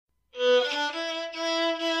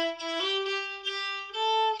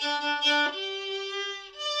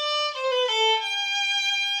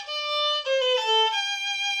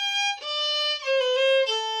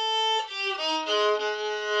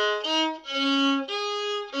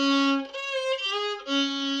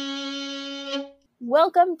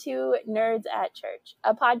Welcome to Nerds at Church,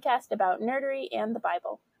 a podcast about nerdery and the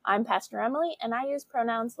Bible. I'm Pastor Emily, and I use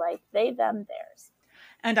pronouns like they, them, theirs.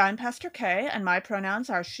 And I'm Pastor Kay, and my pronouns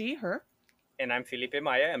are she, her. And I'm Felipe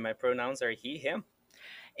Maya, and my pronouns are he, him.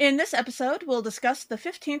 In this episode, we'll discuss the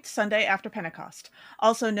 15th Sunday after Pentecost,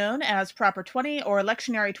 also known as Proper 20 or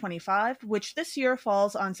Lectionary 25, which this year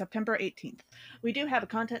falls on September 18th. We do have a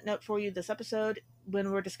content note for you this episode.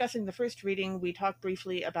 When we're discussing the first reading, we talk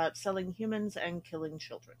briefly about selling humans and killing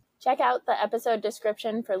children. Check out the episode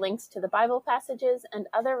description for links to the Bible passages and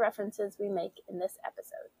other references we make in this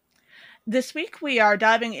episode. This week, we are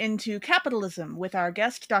diving into capitalism with our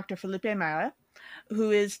guest, Dr. Felipe Maya,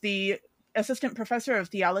 who is the assistant professor of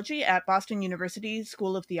theology at Boston University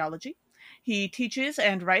School of Theology. He teaches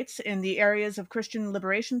and writes in the areas of Christian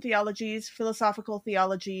liberation theologies, philosophical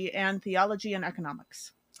theology, and theology and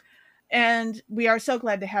economics. And we are so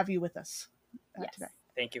glad to have you with us today.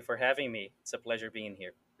 Thank you for having me. It's a pleasure being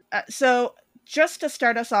here. So just to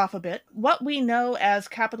start us off a bit, what we know as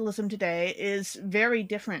capitalism today is very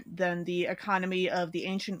different than the economy of the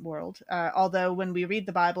ancient world. Although when we read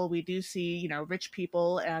the Bible, we do see, rich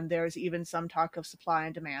people, and there's even some talk of supply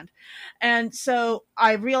and demand. And so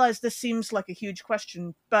I realize this seems like a huge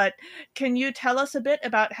question, but can you tell us a bit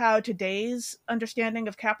about how today's understanding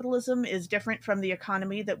of capitalism is different from the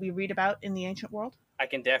economy that we read about in the ancient world? I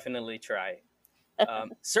can definitely try.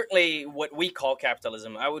 Certainly what we call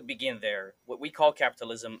capitalism, I would begin there. What we call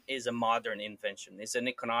capitalism is a modern invention. It's an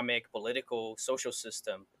economic, political, social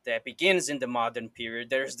system that begins in the modern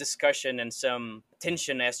period. There's discussion and some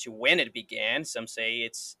tension as to when it began. Some say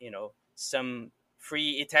it's, some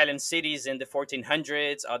free Italian cities in the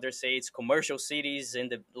 1400s. Others say it's commercial cities in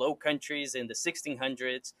the Low Countries in the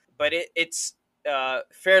 1600s. But it's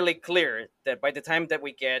fairly clear that by the time that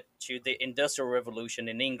we get to the Industrial Revolution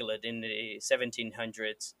in England in the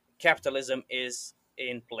 1700s, capitalism is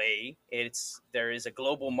in play. There is a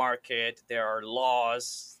global market, there are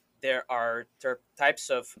laws, there are types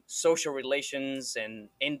of social relations and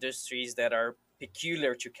industries that are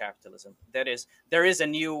peculiar to capitalism. That is, there is a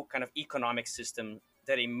new kind of economic system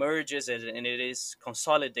that emerges and it is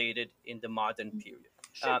consolidated in the modern period.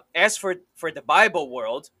 Sure. As for the Bible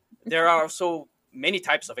world, there are also many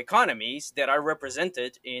types of economies that are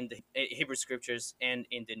represented in the Hebrew Scriptures and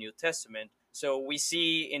in the New Testament. So we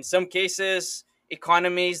see in some cases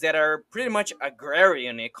economies that are pretty much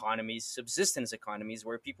agrarian economies, subsistence economies,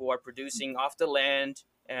 where people are producing off the land.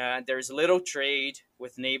 There's little trade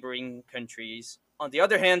with neighboring countries. On the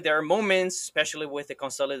other hand, there are moments, especially with the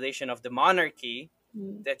consolidation of the monarchy,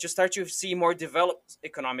 that you start to see more developed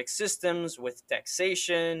economic systems with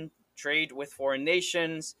taxation, trade with foreign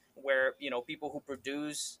nations, where people who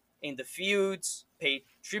produce in the fields pay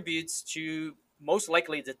tributes to most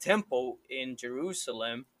likely the temple in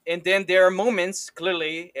Jerusalem. And then there are moments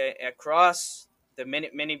clearly across the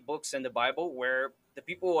many books in the Bible where the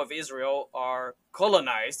people of Israel are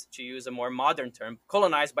colonized, to use a more modern term,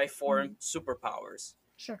 colonized by foreign superpowers.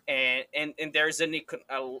 Sure. And there's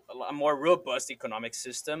a more robust economic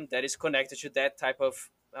system that is connected to that type of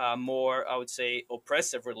more, I would say,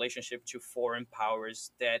 oppressive relationship to foreign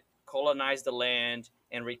powers that colonize the land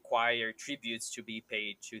and require tributes to be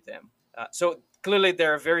paid to them. So clearly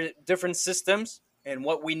there are very different systems, and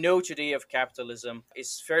what we know today of capitalism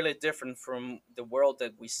is fairly different from the world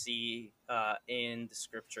that we see in the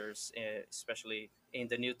scriptures, especially in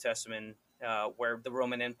the New Testament, where the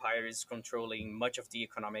Roman Empire is controlling much of the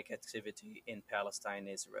economic activity in Palestine,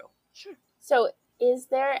 Israel. Sure. So is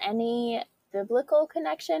there any biblical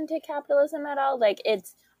connection to capitalism at all? Like,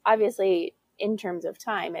 it's obviously, in terms of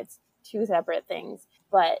time, it's two separate things,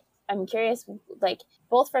 but I'm curious, like,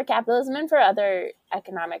 both for capitalism and for other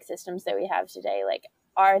economic systems that we have today, like,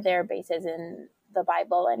 are there bases in the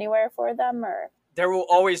Bible anywhere for them? Or there will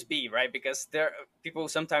always be, right? Because people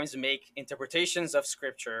sometimes make interpretations of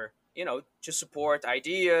scripture, to support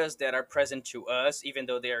ideas that are present to us, even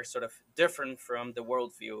though they are sort of different from the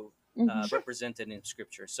worldview represented in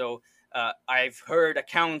scripture. So I've heard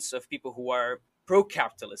accounts of people who are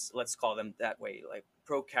pro-capitalist, let's call them that way, like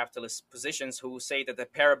pro-capitalist positions, who say that the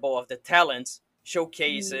parable of the talents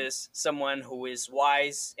showcases someone who is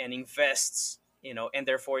wise and invests, and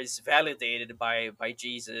therefore is validated by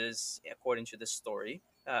Jesus according to the story.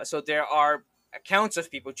 So there are accounts of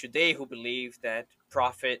people today who believe that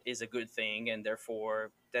profit is a good thing, and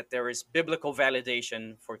therefore that there is biblical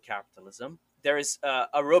validation for capitalism. There is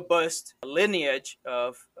a robust lineage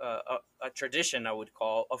of a tradition, I would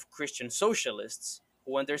call, of Christian socialists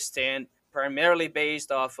who understand, primarily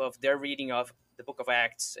based off of their reading of the book of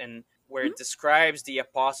Acts, and where it describes the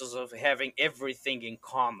apostles of having everything in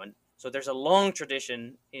common. So there's a long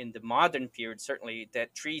tradition in the modern period, certainly,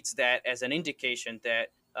 that treats that as an indication that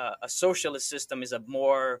a socialist system is a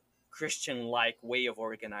more Christian-like way of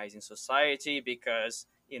organizing society, because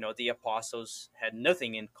the apostles had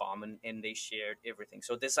nothing in common and they shared everything.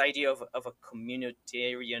 So this idea of a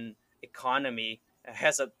communitarian economy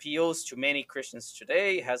has appeals to many Christians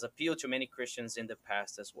today, has appealed to many Christians in the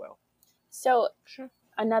past as well. So Sure.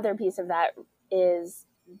 another piece of that is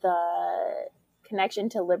the connection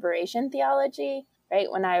to liberation theology,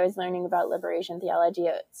 right? When I was learning about liberation theology,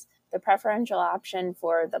 it's the preferential option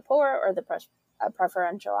for the poor or the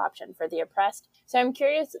preferential option for the oppressed. So I'm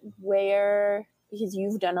curious where, because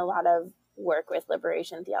you've done a lot of work with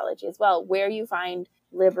liberation theology as well, where you find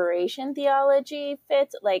liberation theology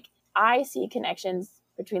fits. Like, I see connections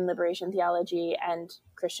between liberation theology and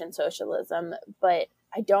Christian socialism, but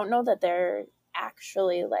I don't know that they're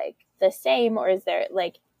actually like the same, or is there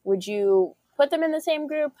like, would you put them in the same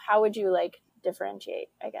group? How would you like differentiate,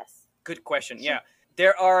 I guess? Good question. Yeah.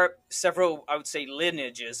 There are several, I would say,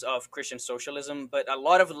 lineages of Christian socialism, but a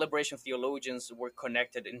lot of liberation theologians were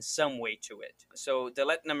connected in some way to it. So the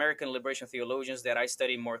Latin American liberation theologians that I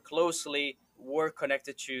study more closely were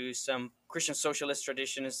connected to some Christian socialist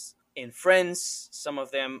traditions in France, some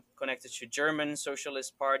of them connected to German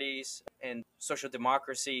socialist parties and social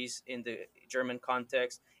democracies in the German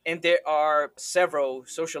context. And there are several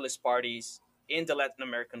socialist parties in the Latin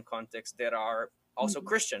American context that are also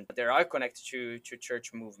Christian. They are connected to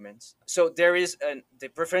church movements. So there is the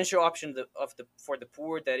preferential option for the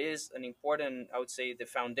poor. That is an important, I would say, the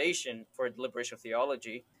foundation for liberation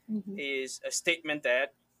theology is a statement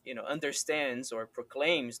that understands or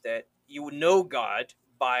proclaims that you know God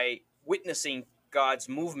by witnessing God's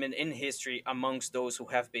movement in history amongst those who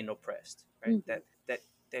have been oppressed. Right?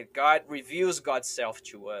 That God reveals God's self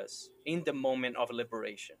to us in the moment of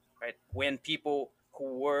liberation. Right? When people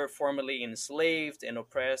who were formerly enslaved and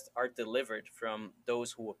oppressed are delivered from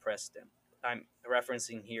those who oppressed them. I'm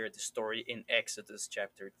referencing here the story in Exodus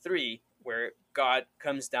chapter 3, where God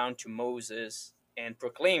comes down to Moses and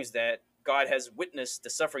proclaims that God has witnessed the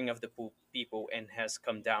suffering of the people and has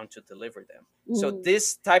come down to deliver them. So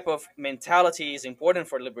this type of mentality is important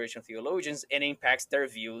for liberation theologians and impacts their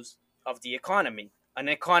views of the economy. An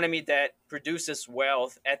economy that produces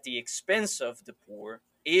wealth at the expense of the poor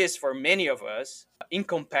is, for many of us,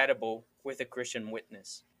 incompatible with a Christian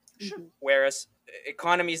witness. Sure. Whereas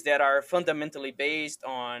economies that are fundamentally based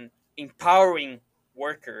on empowering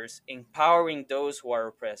workers, empowering those who are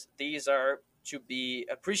oppressed, these are to be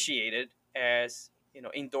appreciated as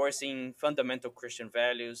endorsing fundamental Christian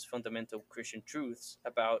values, fundamental Christian truths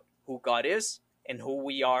about who God is and who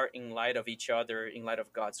we are in light of each other, in light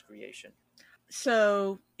of God's creation.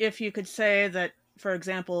 So if you could say that, for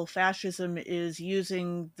example, fascism is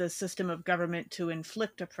using the system of government to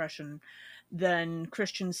inflict oppression, then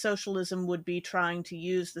Christian socialism would be trying to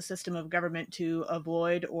use the system of government to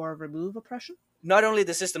avoid or remove oppression? Not only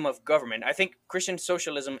the system of government. I think Christian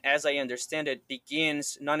socialism, as I understand it,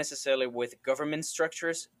 begins not necessarily with government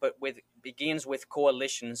structures, but begins with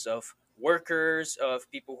coalitions of workers, of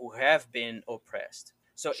people who have been oppressed.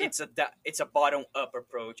 So sure. It's a bottom-up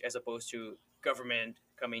approach as opposed to government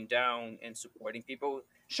coming down and supporting people.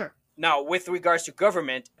 Sure. Now, with regards to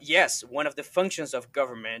government, yes, one of the functions of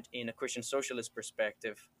government in a Christian socialist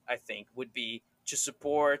perspective, I think, would be to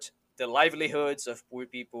support the livelihoods of poor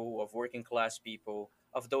people, of working class people,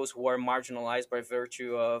 of those who are marginalized by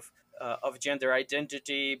virtue of gender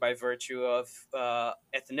identity, by virtue of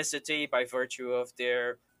ethnicity, by virtue of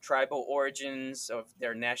their tribal origins, of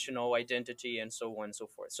their national identity, and so on and so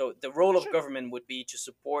forth. So the role of government would be to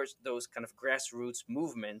support those kind of grassroots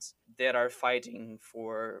movements that are fighting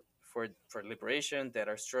for liberation, that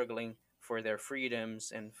are struggling for their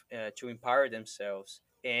freedoms and to empower themselves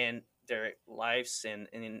and their lives and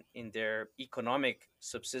in their economic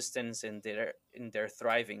subsistence and in their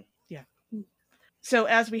thriving. Yeah. So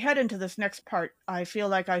as we head into this next part, I feel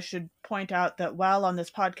like I should point out that while on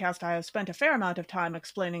this podcast I have spent a fair amount of time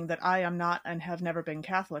explaining that I am not and have never been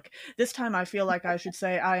Catholic, this time I feel like I should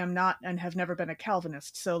say I am not and have never been a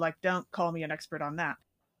Calvinist, so don't call me an expert on that.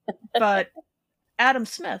 But Adam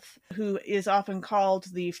Smith, who is often called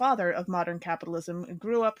the father of modern capitalism,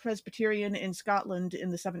 grew up Presbyterian in Scotland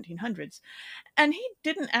in the 1700s. And he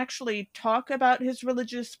didn't actually talk about his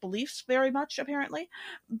religious beliefs very much, apparently.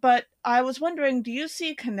 But I was wondering, do you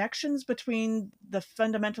see connections between the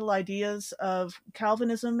fundamental ideas of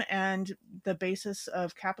Calvinism and the basis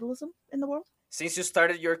of capitalism in the world? Since you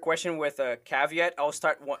started your question with a caveat, I'll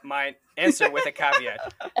start my answer with a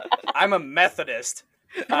caveat. I'm a Methodist.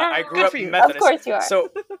 I grew up Methodist. Of course you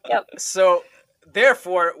are. So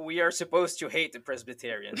therefore, we are supposed to hate the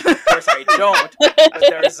Presbyterians. Of course, I don't, but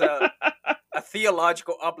there's a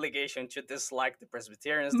theological obligation to dislike the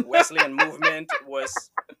Presbyterians. The Wesleyan movement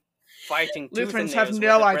was fighting tooth and Lutherans nails have with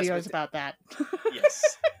no the ideas about that.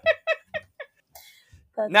 Yes.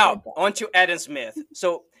 That's Now, good. on to Adam Smith.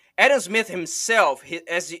 So, Adam Smith himself,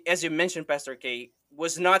 as you mentioned, Pastor K,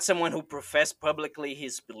 was not someone who professed publicly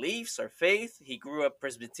his beliefs or faith. He grew up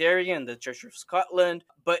Presbyterian in the Church of Scotland,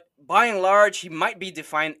 but by and large, he might be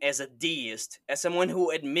defined as a deist, as someone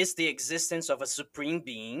who admits the existence of a supreme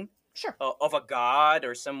being, Sure. of a god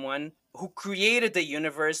or someone who created the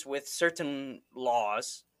universe with certain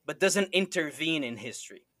laws, but doesn't intervene in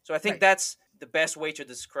history. So I think Right. that's the best way to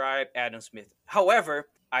describe Adam Smith. However,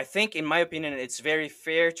 I think, in my opinion, it's very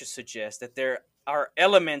fair to suggest that there are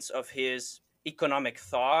elements of his economic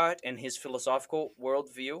thought and his philosophical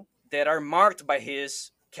worldview that are marked by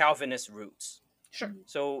his Calvinist roots. Sure.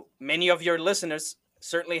 So many of your listeners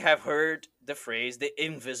certainly have heard the phrase the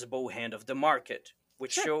invisible hand of the market,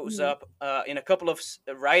 which Sure. shows up in a couple of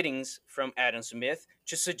writings from Adam Smith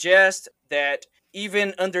to suggest that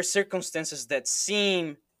even under circumstances that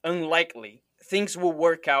seem unlikely, things will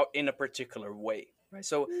work out in a particular way. Right.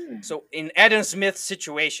 So in Adam Smith's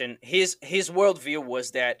situation, his worldview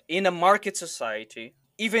was that in a market society,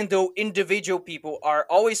 even though individual people are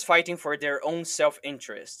always fighting for their own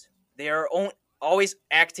self-interest, they are always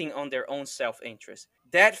acting on their own self-interest.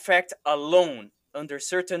 That fact alone, under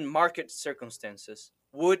certain market circumstances,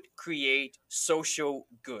 would create social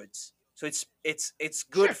goods. So it's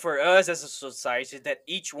good Sure. for us as a society that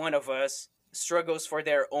each one of us struggles for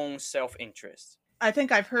their own self-interest. I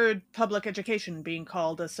think I've heard public education being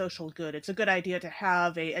called a social good. It's a good idea to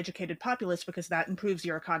have a educated populace because that improves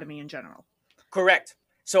your economy in general. Correct.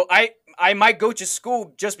 So I might go to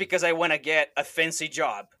school just because I want to get a fancy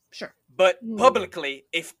job. Sure. But publicly,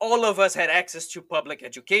 if all of us had access to public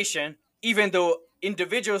education, even though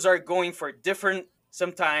individuals are going for different,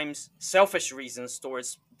 sometimes selfish reasons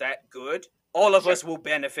towards that good, all of Sure. us will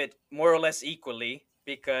benefit more or less equally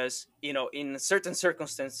because, in certain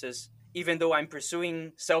circumstances, even though I'm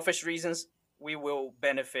pursuing selfish reasons, we will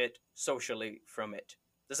benefit socially from it.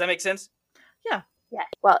 Does that make sense? Yeah. Yeah.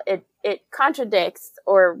 Well, it contradicts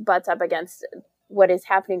or butts up against what is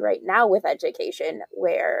happening right now with education,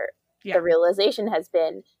 where Yeah. the realization has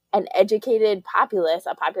been an educated populace,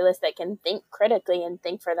 a populace that can think critically and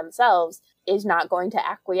think for themselves, is not going to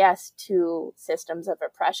acquiesce to systems of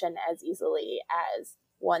oppression as easily as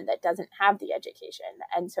one that doesn't have the education.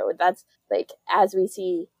 And so that's like, as we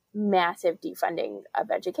see massive defunding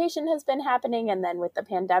of education has been happening, and then with the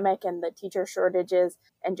pandemic and the teacher shortages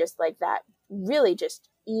and just like that really just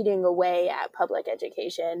eating away at public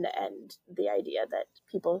education and the idea that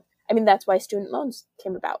people, I mean, that's why student loans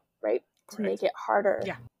came about, right? To Correct. make it harder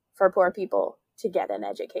Yeah. for poor people to get an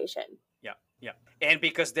education. Yeah. And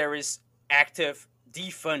because there is active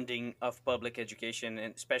defunding of public education,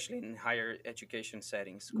 and especially in higher education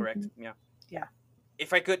settings, correct? Yeah. Yeah.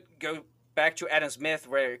 If I could go back to Adam Smith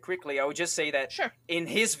very quickly, I would just say that Sure. in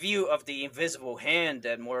his view of the invisible hand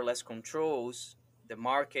that more or less controls the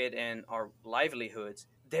market and our livelihoods,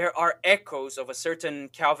 there are echoes of a certain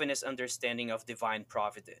Calvinist understanding of divine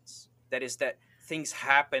providence. That is, that things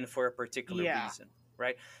happen for a particular Yeah. reason,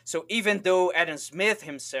 right? So even though Adam Smith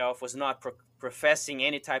himself was not professing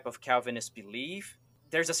any type of Calvinist belief,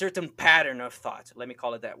 there's a certain pattern of thought, let me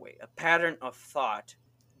call it that way, a pattern of thought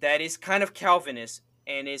that is kind of Calvinist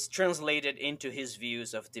and is translated into his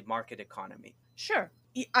views of the market economy. Sure.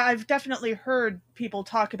 I've definitely heard people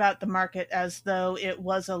talk about the market as though it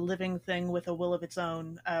was a living thing with a will of its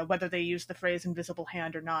own, whether they use the phrase invisible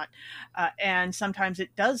hand or not. And sometimes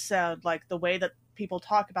it does sound like the way that people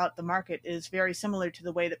talk about the market is very similar to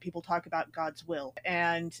the way that people talk about God's will.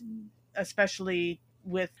 And especially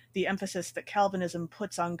with the emphasis that Calvinism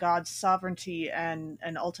puts on God's sovereignty and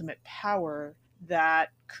ultimate power, that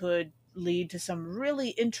could lead to some really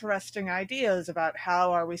interesting ideas about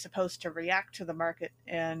how are we supposed to react to the market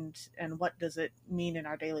and what does it mean in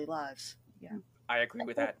our daily lives. Yeah. I agree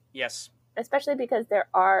with that. Yes. Especially because there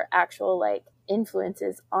are actual like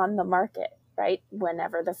influences on the market, right?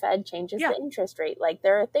 Whenever the Fed changes Yeah. the interest rate, like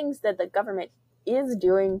there are things that the government is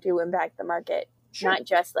doing to impact the market, Sure. not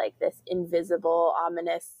just like this invisible,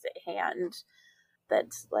 ominous hand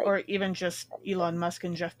that's like, Or even just Elon Musk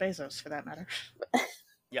and Jeff Bezos, for that matter.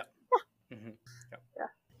 Mm-hmm.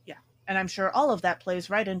 Yeah. And I'm sure all of that plays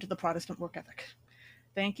right into the Protestant work ethic.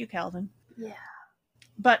 Thank you, Calvin. yeah.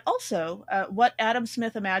 But also, what Adam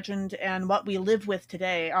Smith imagined and what we live with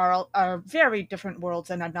today are very different worlds,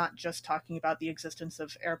 and I'm not just talking about the existence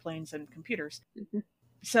of airplanes and computers. Mhm.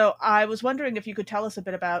 So I was wondering if you could tell us a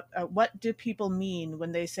bit about what do people mean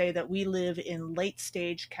when they say that we live in late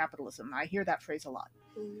stage capitalism? I hear that phrase a lot.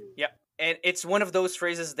 Yeah. And it's one of those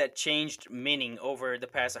phrases that changed meaning over the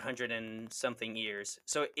past 100 and something years.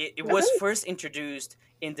 So it was Really? first introduced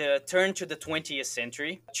in the turn to the 20th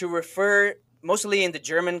century to refer, mostly in the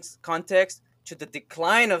German context, to the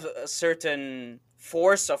decline of a certain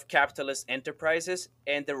force of capitalist enterprises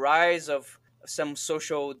and the rise of some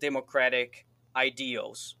social democratic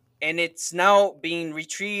ideals. And it's now being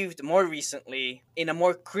retrieved more recently in a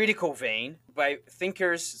more critical vein by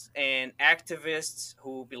thinkers and activists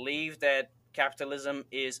who believe that capitalism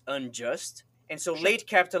is unjust. And so Sure. late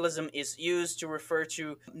capitalism is used to refer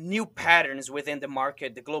to new patterns within the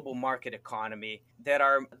market, the global market economy, that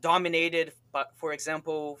are dominated, for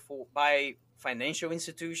example, by financial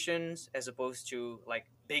institutions as opposed to like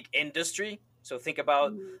big industry. So think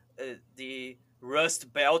about Mm. the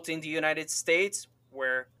Rust Belt in the United States,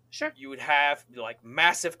 where Sure. you would have like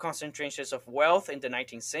massive concentrations of wealth in the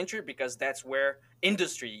 19th century because that's where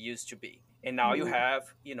industry used to be. And now you Mm.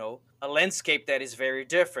 have, a landscape that is very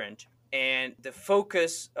different. And the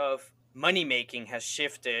focus of money making has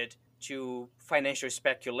shifted to financial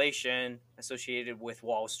speculation associated with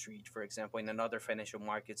Wall Street, for example, in another financial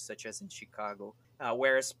markets such as in Chicago.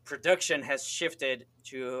 Whereas production has shifted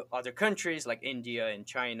to other countries like India and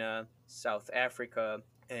China, South Africa,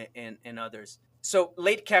 and others. So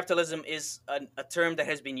late capitalism is a term that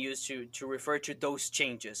has been used to refer to those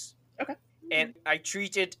changes. Okay. And I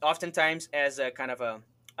treat it oftentimes as a kind of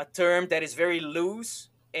a term that is very loose,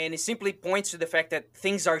 and it simply points to the fact that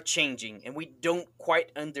things are changing and we don't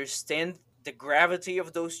quite understand the gravity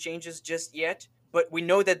of those changes just yet, but we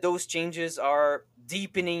know that those changes are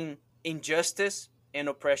deepening injustice and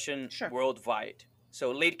oppression Sure. worldwide.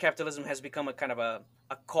 So late capitalism has become a kind of a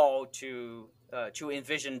call to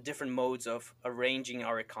envision different modes of arranging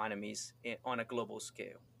our economies on a global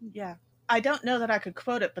scale. Yeah. I don't know that I could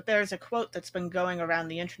quote it, but there's a quote that's been going around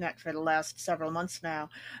the internet for the last several months now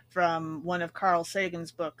from one of Carl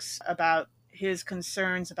Sagan's books about his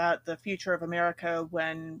concerns about the future of America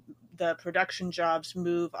when the production jobs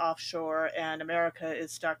move offshore and America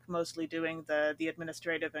is stuck mostly doing the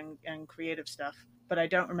administrative and creative stuff. But I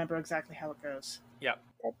don't remember exactly how it goes. Yeah.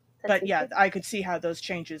 But yeah, I could see how those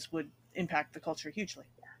changes would impact the culture hugely.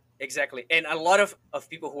 Exactly. And a lot of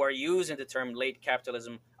people who are using the term late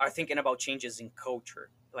capitalism are thinking about changes in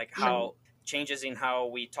culture, like how changes in how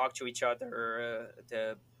we talk to each other,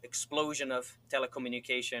 the explosion of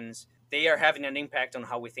telecommunications, they are having an impact on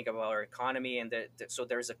how we think about our economy. And so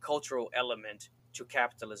there's a cultural element to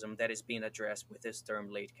capitalism that is being addressed with this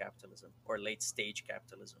term late capitalism or late stage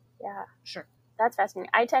capitalism. Yeah. Sure. That's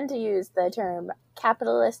fascinating. I tend to use the term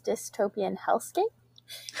capitalist dystopian hellscape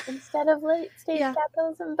instead of late stage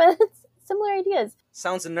capitalism, but it's similar ideas.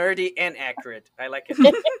 Sounds nerdy and accurate. I like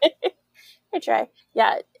it. I try.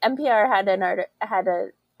 Yeah, NPR had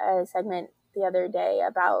a segment the other day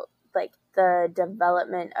about like the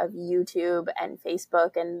development of YouTube and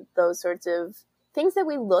Facebook and those sorts of things that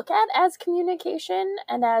we look at as communication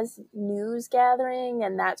and as news gathering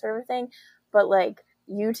and that sort of thing. But like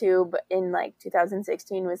YouTube in like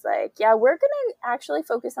 2016 was like, yeah, we're going to actually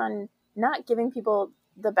focus on not giving people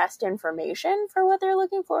the best information for what they're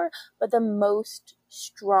looking for, but the most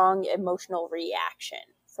strong emotional reaction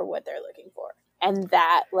for what they're looking for. And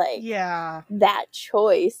that, like, that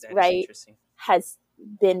choice, right, has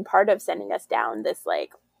been part of sending us down this,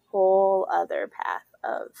 like, whole other path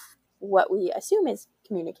of what we assume is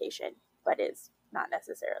communication, but is not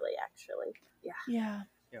necessarily actually. Yeah.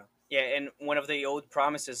 And one of the old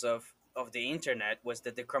promises of the internet was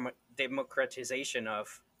the democratization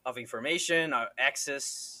of information,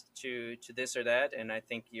 access to this or that. And I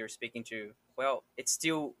think you're speaking to, well, it's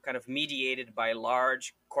still kind of mediated by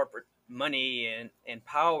large corporate money and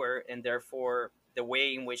power, and therefore the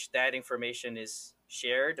way in which that information is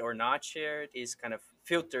shared or not shared is kind of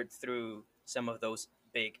filtered through some of those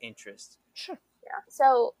big interests. Sure. Yeah.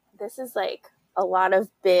 So this is like a lot of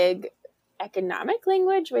big economic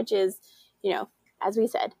language, which is, you know, as we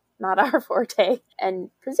said, not our forte, and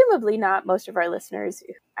presumably not most of our listeners,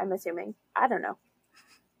 I'm assuming. I don't know.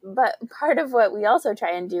 But part of what we also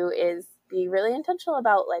try and do is be really intentional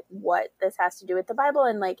about like what this has to do with the Bible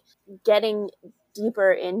and like getting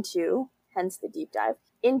deeper into, hence the deep dive,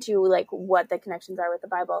 into like what the connections are with the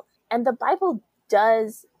Bible. And the Bible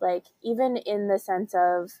does, like, even in the sense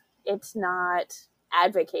of it's not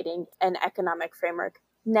advocating an economic framework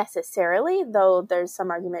necessarily, though there's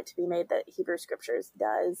some argument to be made that Hebrew Scriptures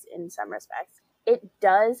does in some respects. It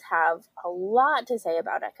does have a lot to say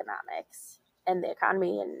about economics and the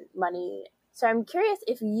economy and money So I'm curious,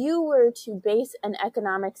 if you were to base an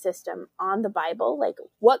economic system on the Bible, like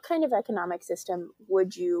what kind of economic system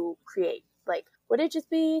would you create? Like, would it just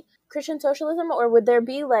be Christian socialism, or would there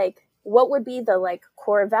be like, what would be the like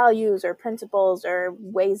core values or principles or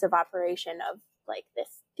ways of operation of like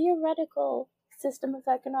this theoretical system of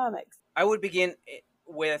economics? I would begin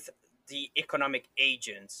with the economic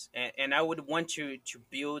agents, and I would want to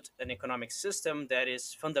build an economic system that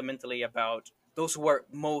is fundamentally about those who are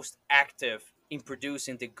most active in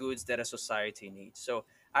producing the goods that a society needs. So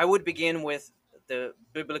I would begin with the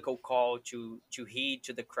biblical call to heed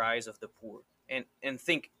to the cries of the poor, and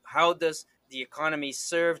think, how does the economy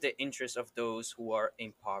serve the interests of those who are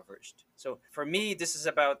impoverished? So for me, this is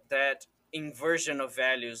about that inversion of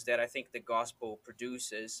values that I think the gospel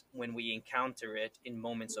produces when we encounter it in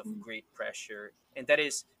moments of great pressure. And that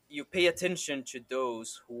is, you pay attention to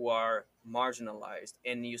those who are marginalized,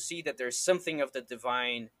 and you see that there's something of the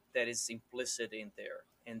divine that is implicit in there.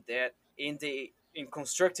 And that in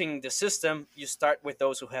constructing the system, you start with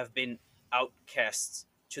those who have been outcasts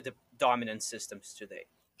to the dominant systems today.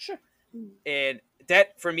 Sure. And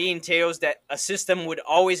that for me entails that a system would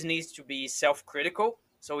always need to be self-critical.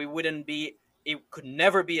 So it could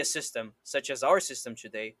never be a system such as our system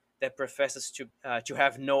today that professes to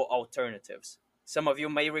have no alternatives. Some of you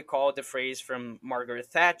may recall the phrase from Margaret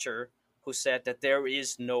Thatcher, who said that there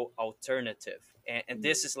is no alternative. And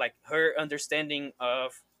this is like her understanding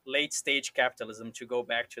of late stage capitalism, to go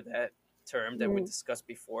back to that term that we discussed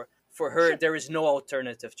before. For her, there is no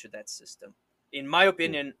alternative to that system. In my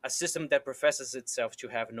opinion, a system that professes itself to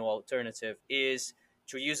have no alternative is,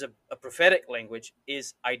 to use a prophetic language,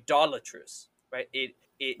 is idolatrous, right?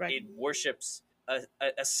 It worships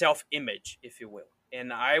a self-image, if you will.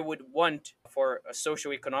 And I would want for a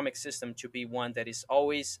socio-economic system to be one that is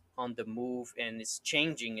always on the move and is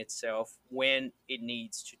changing itself when it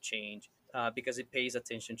needs to change, because it pays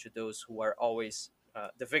attention to those who are always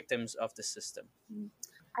the victims of the system.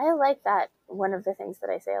 I like that. One of the things that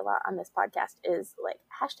I say a lot on this podcast is like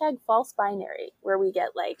 #false binary, where we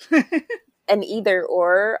get like an either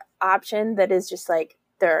or option that is just like,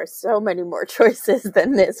 there are so many more choices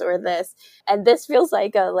than this or this. And this feels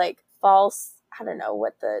like a like false, I don't know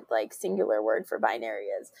what the like singular word for binary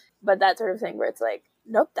is, but that sort of thing where it's like,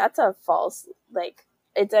 nope, that's a false, like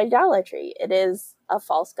it's idolatry. It is a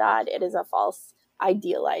false god. It is a false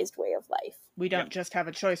idealized way of life. We don't just have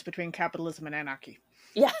a choice between capitalism and anarchy.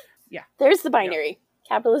 Yeah. Yeah. There's the binary.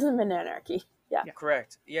 Capitalism and anarchy. Yeah.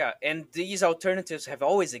 Correct. Yeah. And these alternatives have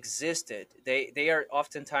always existed. They are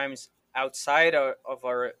oftentimes outside of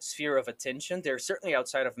our sphere of attention. They're certainly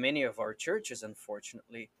outside of many of our churches,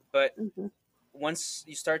 unfortunately. But once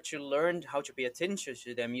you start to learn how to pay attention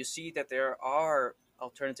to them, you see that there are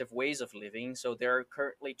alternative ways of living. So there are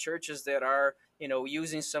currently churches that are,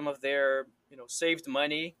 using some of their, saved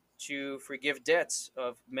money to forgive debts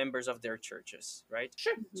of members of their churches, right?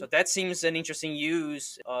 Sure. So that seems an interesting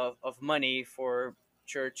use of money for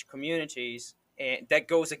church communities, and that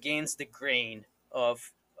goes against the grain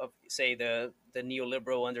of say the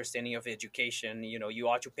neoliberal understanding of education. You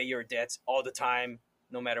ought to pay your debts all the time,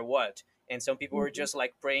 no matter what. And some people are just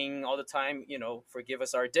like praying all the time, forgive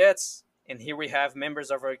us our debts. And here we have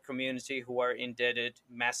members of our community who are indebted,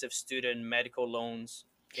 massive student medical loans.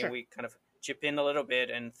 Sure. And we kind of chip in a little bit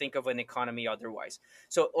and think of an economy otherwise.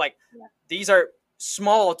 So these are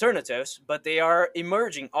small alternatives, but they are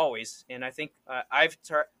emerging always. And I think I've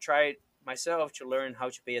tried myself to learn how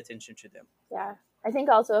to pay attention to them. Yeah. I think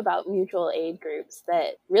also about mutual aid groups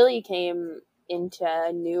that really came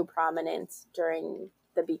into new prominence during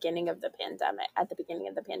the beginning of the pandemic. At the beginning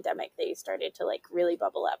of the pandemic, they started to like really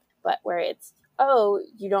bubble up, but where it's, oh,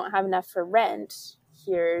 you don't have enough for rent,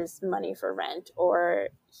 here's money for rent, or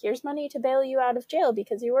here's money to bail you out of jail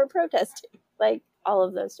because you were protesting. Like all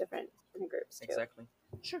of those different groups too. Exactly.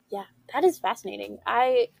 Sure. Yeah, that is fascinating.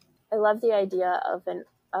 I love the idea of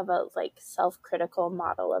a like self-critical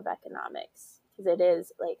model of economics, because it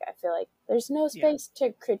is like, I feel like there's no space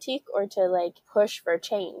to critique or to like push for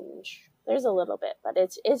change. There's a little bit, but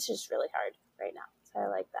it's just really hard right now. So I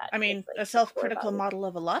like that. I mean, like a self-critical model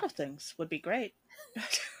of a lot of things would be great.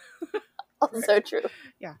 Also true.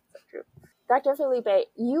 Yeah. So true. Dr. Felipe,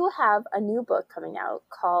 you have a new book coming out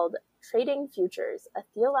called Trading Futures, a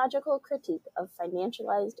theological critique of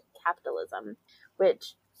financialized capitalism,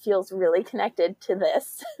 which feels really connected to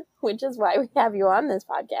this, which is why we have you on this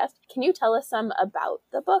podcast. Can you tell us some about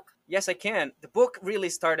the book? Yes, I can. The book really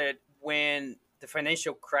started when the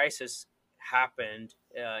financial crisis happened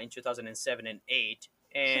in 2007 and 8,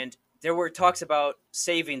 and there were talks about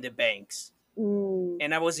saving the banks.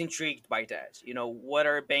 And I was intrigued by that. What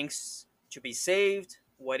are banks to be saved?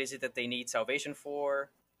 what is it that they need salvation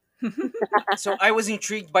for? So I was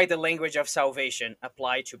intrigued by the language of salvation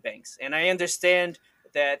applied to banks, and I understand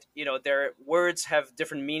that their words have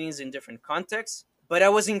different meanings in different contexts. But I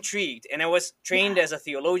was intrigued, and I was trained as a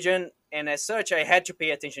theologian, and as such, I had to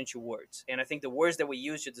pay attention to words. And I think the words that we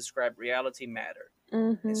use to describe reality matter.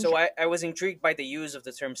 And so I was intrigued by the use of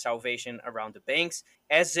the term salvation around the banks,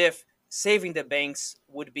 as if saving the banks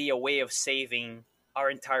would be a way of saving our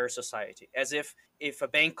entire society, as if a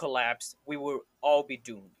bank collapsed, we would all be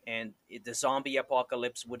doomed, and the zombie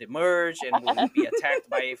apocalypse would emerge, and we would be attacked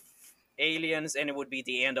by aliens, and it would be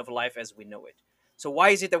the end of life as we know it. So why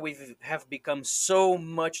is it that we have become so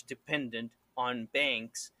much dependent on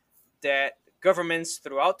banks that governments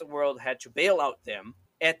throughout the world had to bail out them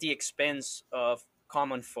at the expense of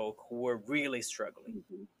common folk who were really struggling?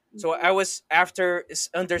 So I was, after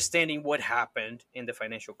understanding what happened in the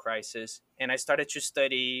financial crisis, and I started to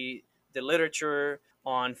study the literature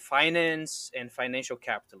on finance and financial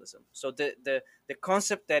capitalism. So the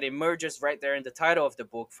concept that emerges right there in the title of the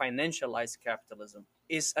book, financialized capitalism,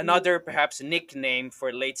 is another perhaps nickname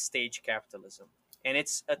for late stage capitalism. And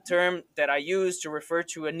it's a term that I use to refer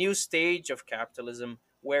to a new stage of capitalism,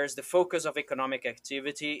 whereas the focus of economic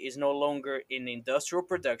activity is no longer in industrial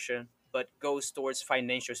production, but goes towards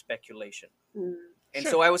financial speculation. And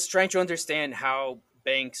so I was trying to understand how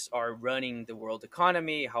banks are running the world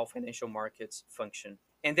economy, how financial markets function.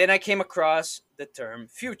 And then I came across the term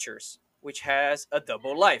futures, which has a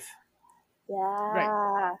double life. Yeah.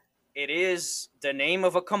 Right. It is the name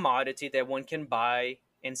of a commodity that one can buy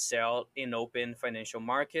and sell in open financial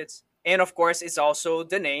markets. And of course, it's also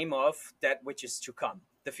the name of that which is to come,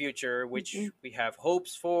 the future, which we have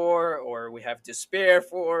hopes for, or we have despair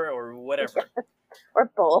for, or whatever. Or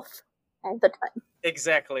both all the time.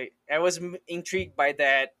 Exactly. I was intrigued by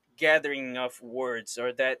that gathering of words,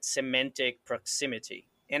 or that semantic proximity.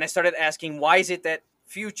 And I started asking, why is it that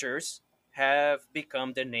futures have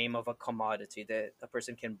become the name of a commodity that a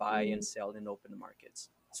person can buy and sell in open markets?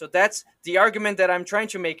 So that's the argument that I'm trying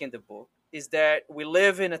to make in the book, is that we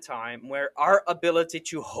live in a time where our ability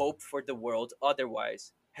to hope for the world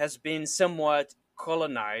otherwise has been somewhat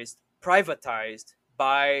colonized, privatized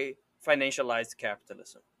by financialized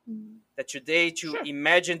capitalism. That today, to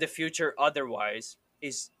imagine the future otherwise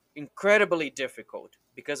is incredibly difficult,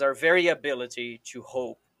 because our very ability to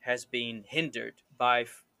hope has been hindered by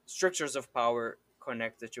structures of power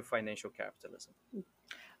connected to financial capitalism.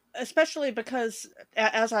 Especially because,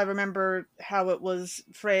 as I remember how it was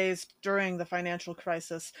phrased during the financial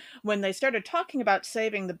crisis, when they started talking about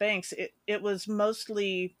saving the banks, it was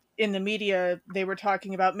mostly in the media. They were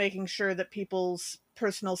talking about making sure that people's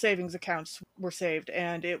personal savings accounts were saved,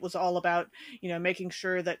 and it was all about, making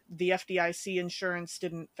sure that the FDIC insurance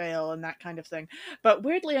didn't fail and that kind of thing. But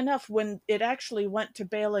weirdly enough, when it actually went to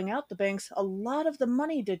bailing out the banks, a lot of the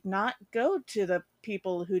money did not go to the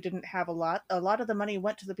people who didn't have a lot. A lot of the money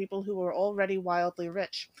went to the people who were already wildly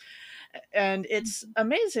rich. And it's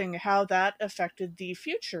amazing how that affected the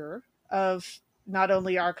future of not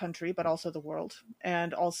only our country, but also the world.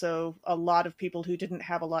 And also a lot of people who didn't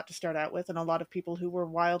have a lot to start out with, and a lot of people who were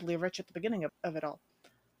wildly rich at the beginning of it all.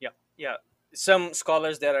 Yeah. Some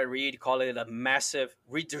scholars that I read call it a massive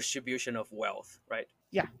redistribution of wealth, right?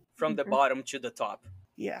 Yeah. From the bottom to the top.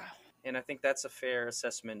 Yeah. And I think that's a fair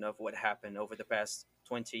assessment of what happened over the past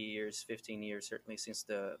 20 years, 15 years, certainly since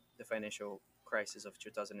the financial crisis of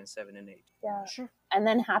 2007 and 8. Yeah. Sure. And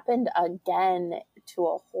then happened again to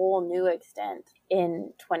a whole new extent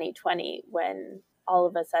in 2020, when all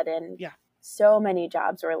of a sudden so many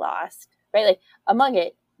jobs were lost, right? Like, among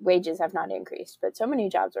it, wages have not increased, but so many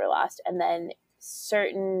jobs were lost. And then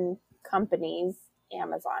certain companies,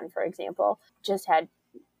 Amazon, for example, just had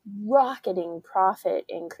rocketing profit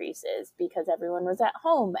increases because everyone was at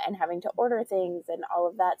home and having to order things and all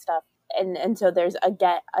of that stuff. And so there's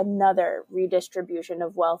another redistribution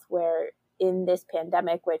of wealth, where in this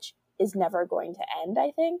pandemic, which is never going to end,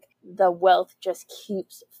 I think, the wealth just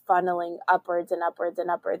keeps funneling upwards and upwards and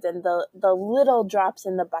upwards. And the little drops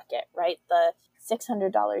in the bucket, right? The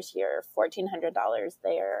 $600 here, $1,400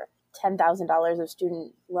 there, $10,000 of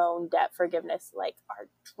student loan debt forgiveness, like, are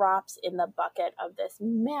drops in the bucket of this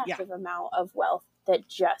massive amount of wealth that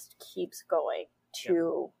just keeps going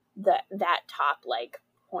to that top, like,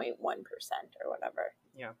 0.1% or whatever.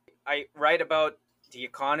 Yeah. I write about the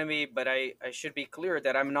economy, but I should be clear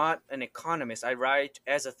that I'm not an economist. I write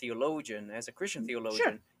as a theologian, as a Christian theologian.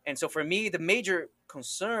 Sure. And so for me, the major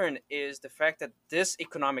concern is the fact that this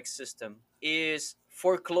economic system is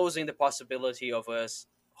foreclosing the possibility of us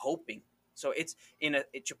hoping. So it's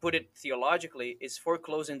to put it theologically, it's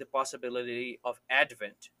foreclosing the possibility of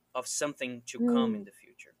Advent, of something to come in the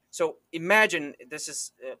future. So imagine this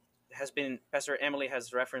is Pastor Emily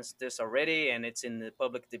has referenced this already, and it's in the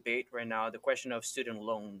public debate right now, the question of student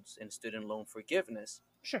loans and student loan forgiveness.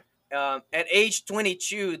 Sure. At age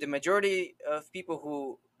 22, the majority of people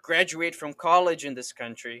who graduate from college in this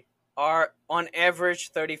country are on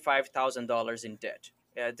average $35,000 in debt.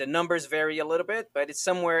 The numbers vary a little bit, but it's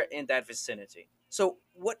somewhere in that vicinity. So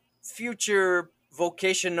what future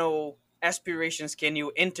vocational aspirations can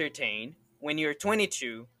you entertain when you're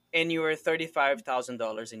 22 and you're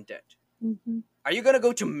 $35,000 in debt? Mm-hmm. Are you going to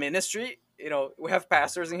go to ministry? We have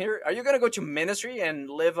pastors in here. Are you going to go to ministry and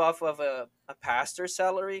live off of a pastor's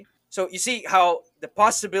salary? So you see how the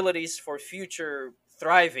possibilities for future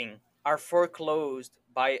thriving are foreclosed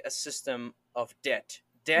by a system of debt.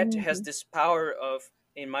 Debt has this power of,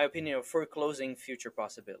 in my opinion, of foreclosing future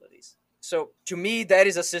possibilities. So to me, that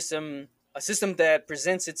is a system that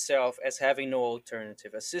presents itself as having no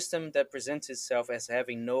alternative, a system that presents itself as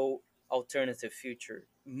having no alternative future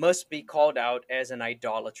must be called out as an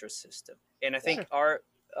idolatrous system. And I think our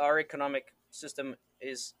economic system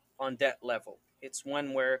is on that level. It's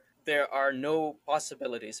one where there are no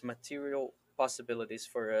possibilities, material possibilities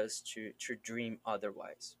for us to dream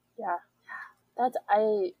otherwise. Yeah.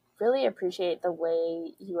 I really appreciate the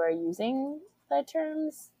way you are using the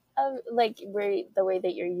terms of the way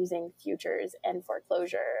that you're using futures and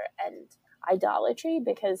foreclosure and idolatry,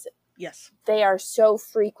 because yes, they are so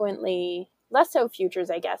frequently, less so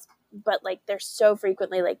futures, I guess, but they're so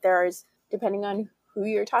frequently, there is, depending on who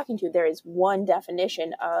you're talking to, there is one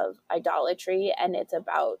definition of idolatry, and it's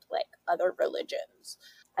about other religions.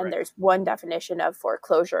 And Right. There's one definition of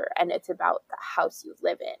foreclosure, and it's about the house you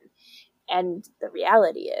live in. And the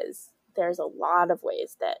reality is there's a lot of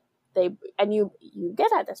ways that you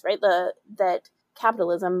get at this, right? That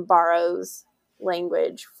capitalism borrows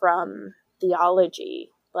language from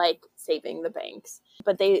theology, like saving the banks,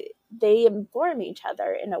 but they inform each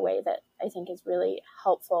other in a way that I think is really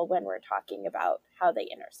helpful when we're talking about how they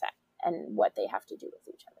intersect and what they have to do with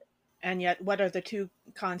each other. And yet, what are the two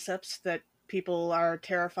concepts that people are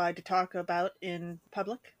terrified to talk about in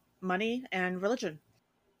public? Money and religion.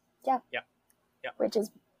 Yeah. Which is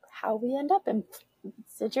how we end up in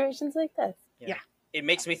situations like this. Yeah. It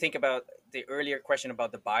makes me think about the earlier question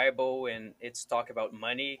about the Bible and its talk about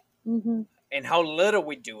money, and how little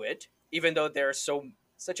we do it, even though there's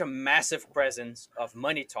such a massive presence of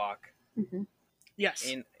money talk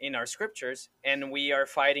yes, in our scriptures, and we are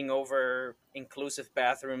fighting over inclusive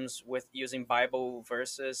bathrooms with using Bible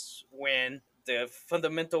verses when the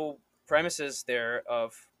fundamental premises there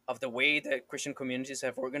of the way that Christian communities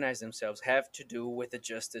have organized themselves have to do with the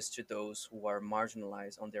justice to those who are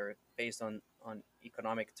marginalized based on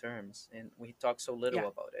economic terms, and we talk so little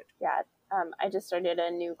about it. Yeah. I just started a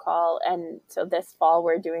new call, and so this fall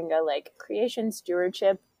we're doing a creation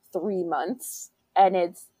stewardship 3 months, and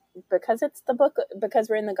it's because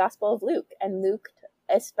we're in the Gospel of Luke, and Luke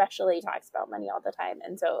especially talks about money all the time.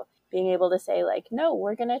 And so being able to say no,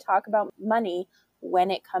 we're going to talk about money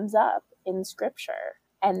when it comes up in scripture,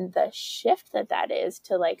 and the shift that is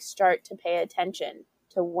to start to pay attention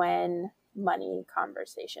to when money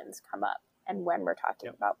conversations come up and when we're talking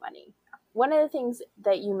about money. One of the things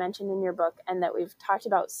that you mentioned in your book, and that we've talked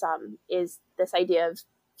about some, is this idea of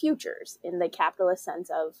futures in the capitalist sense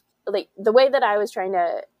of the way that I was trying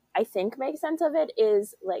to, I think, make sense of it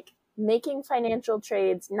is making financial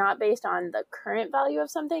trades not based on the current value of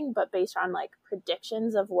something, but based on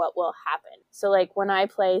predictions of what will happen. So when I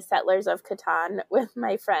play Settlers of Catan with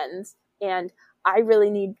my friends and I really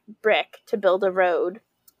need brick to build a road,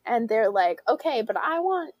 and they're okay, but I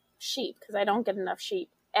want sheep because I don't get enough sheep,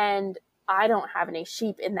 and I don't have any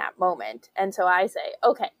sheep in that moment. And so I say,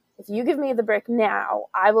 okay, if you give me the brick now,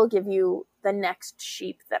 I will give you the next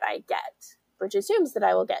sheep that I get, which assumes that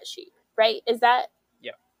I will get sheep, right? Is that?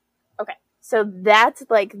 Yeah. Okay. So that's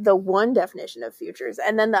the one definition of futures.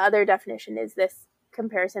 And then the other definition is this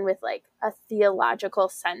comparison with a theological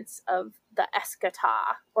sense of the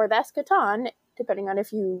eschatah or the eschaton, depending on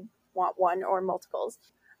if you want one or multiples,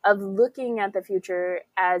 of looking at the future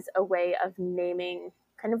as a way of naming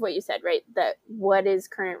kind of what you said, right? That what is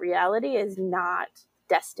current reality is not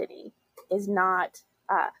destiny, is not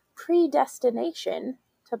predestination,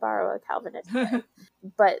 to borrow a Calvinist term,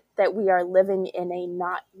 but that we are living in a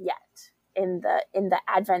not yet, in the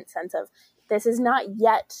Advent sense of this is not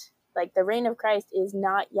yet, the reign of Christ is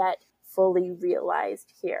not yet fully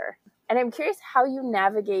realized here. And I'm curious how you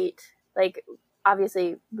navigate,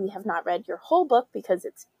 obviously we have not read your whole book because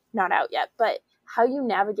it's not out yet, but how you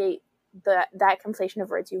navigate that conflation of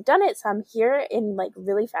words. You've done it some here in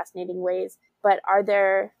really fascinating ways, but are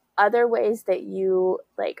there other ways that you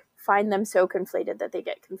like find them so conflated that they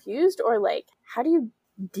get confused, or like how do you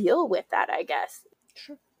deal with that, I guess?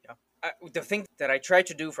 Sure. The thing that I try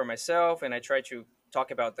to do for myself, and I try to talk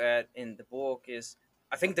about that in the book, is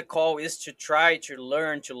I think the call is to try to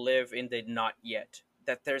learn to live in the not yet.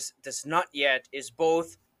 That there's this not yet is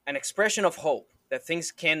both an expression of hope that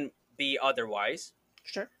things can be otherwise,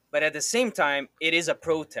 Sure. but at the same time, it is a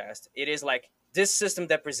protest. It is like this system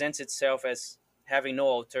that presents itself as having no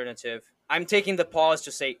alternative. I'm taking the pause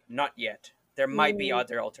to say, not yet. There might be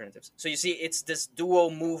other alternatives. So you see, it's this dual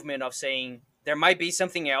movement of saying there might be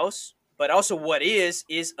something else, but also what is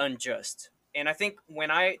unjust. And I think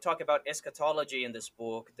when I talk about eschatology in this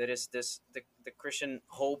book, that is the Christian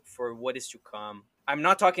hope for what is to come. I'm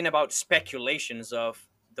not talking about speculations of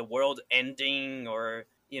the world ending or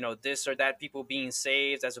this or that people being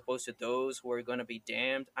saved as opposed to those who are going to be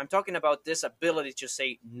damned. I'm talking about this ability to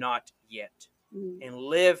say not yet and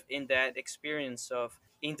live in that experience of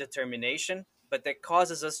indetermination, but that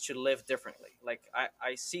causes us to live differently. Like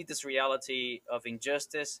I see this reality of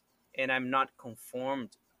injustice and I'm not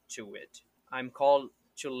conformed to it. I'm called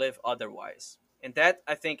to live otherwise. And that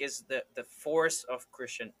I think is the force of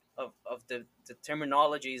Christian of the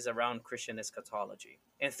terminologies around Christian eschatology.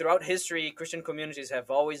 And throughout history, Christian communities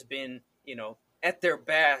have always been, at their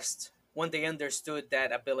best when they understood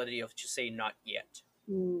that ability of to say not yet.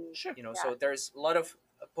 Sure. So there's a lot of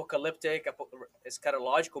apocalyptic,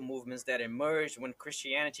 eschatological movements that emerged when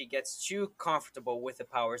Christianity gets too comfortable with the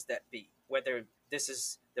powers that be, whether this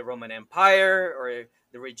is the Roman Empire or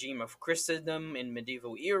the regime of Christendom in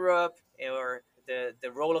medieval Europe, or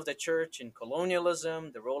the role of the church in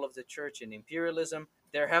colonialism, the role of the church in imperialism.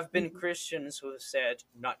 There have been Christians who have said,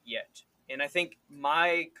 not yet. And I think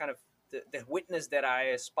my kind of the witness that I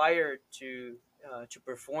aspire to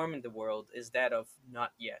perform in the world is that of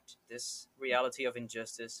not yet. This reality of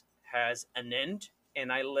injustice has an end,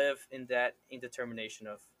 and I live in that indetermination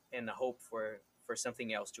of and a hope for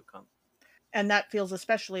something else to come. And that feels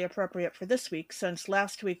especially appropriate for this week, since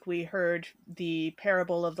last week we heard the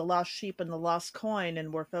parable of the lost sheep and the lost coin,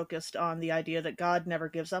 and we're focused on the idea that God never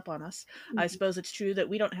gives up on us. I suppose it's true that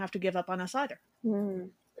we don't have to give up on us either.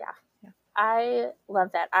 Yeah. I love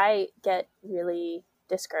that. I get really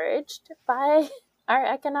discouraged by our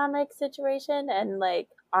economic situation, and like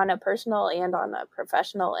on a personal and on a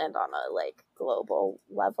professional and on a like global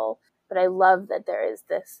level. But I love that there is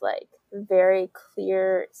this like very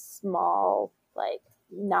clear, small, like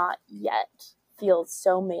not yet feels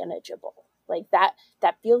so manageable. Like that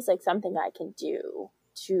feels like something I can do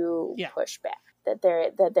to push back. That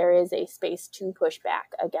there is a space to push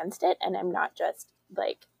back against it, and I'm not just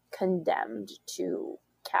like condemned to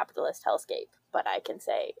capitalist hellscape, but I can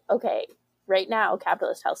say, okay, right now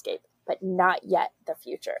capitalist hellscape, but not yet the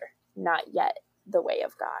future, not yet the way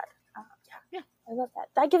of God. I love that.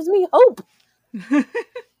 That gives me hope.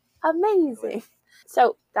 Amazing.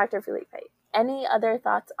 So, Dr. Felipe, any other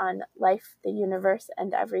thoughts on life, the universe,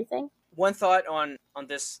 and everything? One thought on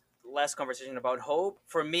this last conversation about hope.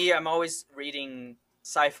 For me, I'm always reading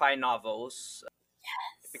sci-fi novels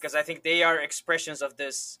because I think they are expressions of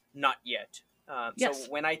this not yet. So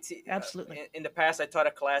when absolutely. In the past, I taught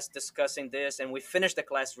a class discussing this, and we finished the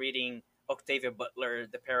class reading Octavia Butler,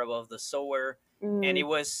 The Parable of the Sower. And it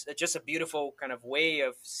was just a beautiful kind of way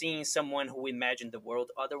of seeing someone who imagined the world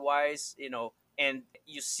otherwise, and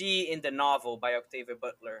you see in the novel by Octavia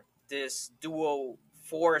Butler this dual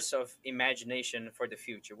force of imagination for the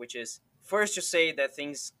future, which is first to say that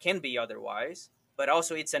things can be otherwise, but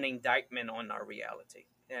also it's an indictment on our reality.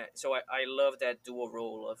 So I love that dual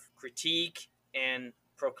role of critique and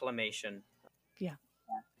proclamation. Yeah.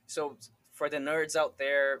 So for the nerds out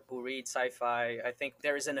there who read sci-fi, I think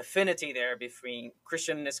there is an affinity there between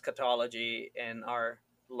Christian eschatology and our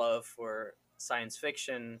love for science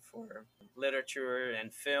fiction, for literature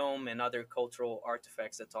and film and other cultural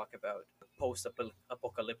artifacts that talk about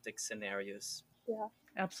post-apocalyptic scenarios. Yeah,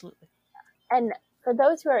 absolutely. And for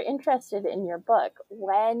those who are interested in your book,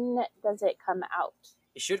 when does it come out?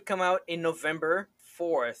 It should come out in November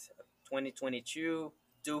 4th, 2022,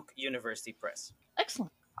 Duke University Press.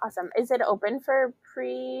 Excellent. Awesome. Is it open for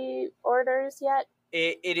pre-orders yet?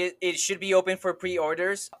 It should be open for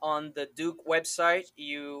pre-orders. On the Duke website,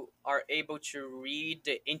 you are able to read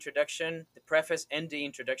the introduction, the preface, and the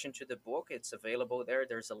introduction to the book. It's available there.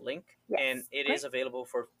 There's a link, and it is available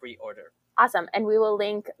for pre-order. Awesome. And we'll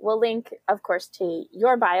link, of course, to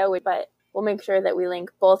your bio, but we'll make sure that we link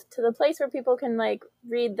both to the place where people can like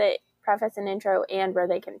read the preface and intro, and where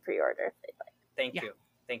they can pre-order if they'd like. Thank you.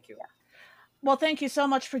 Yeah. Well, thank you so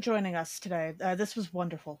much for joining us today. This was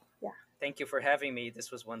wonderful. Yeah. Thank you for having me.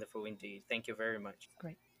 This was wonderful indeed. Thank you very much.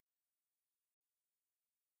 Great.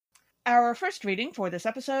 Our first reading for this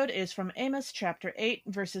episode is from Amos chapter 8,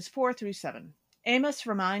 verses 4 through 7. Amos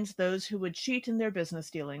reminds those who would cheat in their business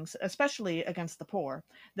dealings, especially against the poor,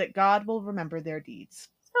 that God will remember their deeds.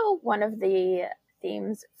 So one of the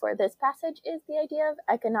themes for this passage is the idea of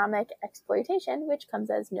economic exploitation, which comes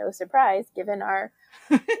as no surprise given our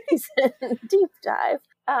recent deep dive.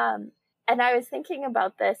 And I was thinking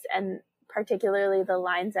about this, and particularly the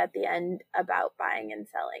lines at the end about buying and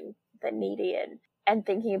selling the needy, and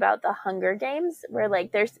thinking about the Hunger Games, where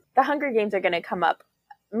like the Hunger Games are going to come up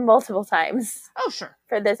multiple times. Oh, sure.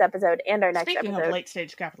 For this episode and our next Speaking episode. Of late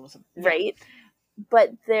stage capitalism. Right. Yeah.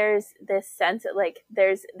 But there's this sense that like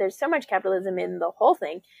there's so much capitalism in the whole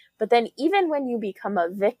thing. But then even when you become a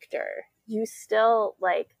victor, you still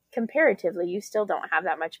like comparatively, you still don't have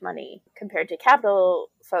that much money compared to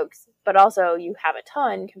capital folks, but also you have a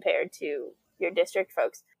ton compared to your district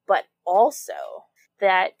folks. But also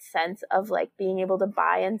that sense of like being able to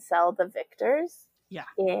buy and sell the victors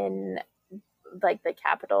in like the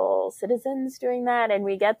capital citizens doing that. And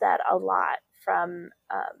we get that a lot from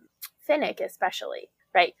Finnick especially,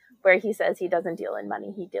 right? Where he says he doesn't deal in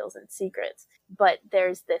money, he deals in secrets. But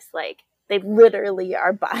there's this like, they literally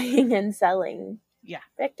are buying and selling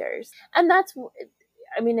victors. And that's,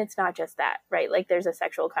 I mean, it's not just that, right? Like there's a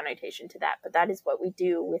sexual connotation to that, but that is what we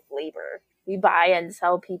do with labor. We buy and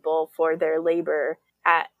sell people for their labor,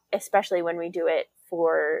 especially when we do it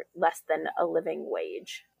for less than a living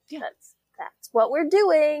wage. Yeah. That's what we're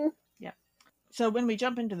doing. Yeah. So when we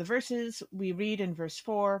jump into the verses, we read in verse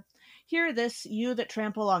 4, "Hear this, you that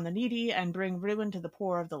trample on the needy and bring ruin to the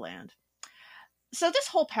poor of the land." So this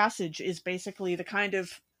whole passage is basically the kind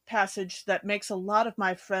of passage that makes a lot of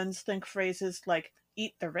my friends think phrases like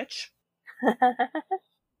 "eat the rich."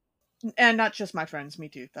 And not just my friends, me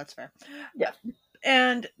too, that's fair. Yeah.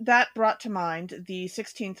 And that brought to mind the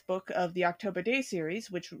 16th book of the October Day series,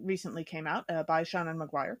 which recently came out by Shannon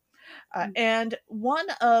Maguire. And one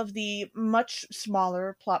of the much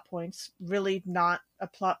smaller plot points, really not a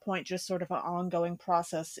plot point, just sort of an ongoing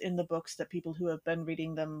process in the books that people who have been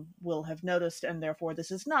reading them will have noticed, and therefore this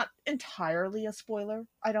is not entirely a spoiler,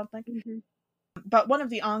 I don't think. Mm-hmm. But one of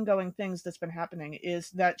the ongoing things that's been happening is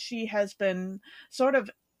that she has been sort of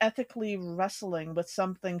ethically wrestling with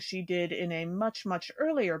something she did in a much, much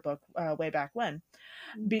earlier book way back when.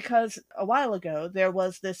 Because a while ago, there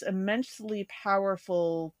was this immensely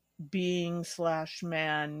powerful being /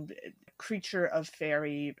 man, creature of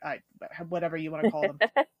fairy, whatever you want to call them,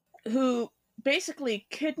 who basically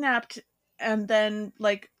kidnapped and then,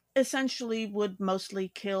 like, essentially would mostly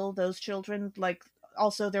kill those children. Like,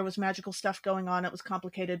 also there was magical stuff going on. It was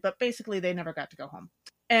complicated, but basically they never got to go home.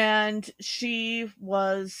 And she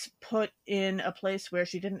was put in a place where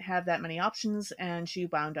she didn't have that many options, and she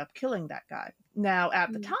wound up killing that guy. Now,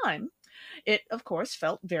 at the time, it, of course,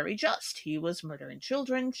 felt very just. He was murdering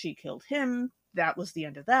children. She killed him. That was the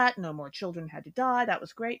end of that. No more children had to die. That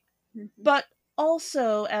was great. Mm-hmm. But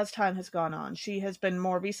also, as time has gone on, she has been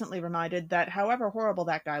more recently reminded that however horrible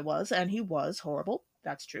that guy was, and he was horrible,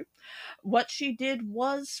 that's true, what she did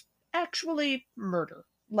was actually murder.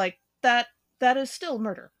 Like, that is still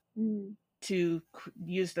murder. To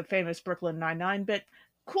use the famous Brooklyn Nine-Nine bit,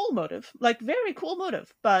 cool motive, like very cool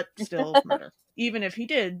motive, but still murder. Even if he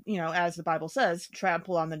did, as the Bible says,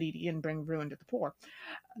 trample on the needy and bring ruin to the poor.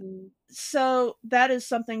 So that is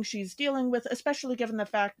something she's dealing with, especially given the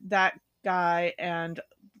fact that guy and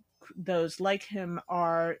those like him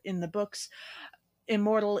are in the books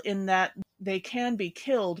immortal in that they can be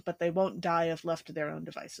killed, but they won't die if left to their own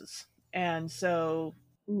devices. And so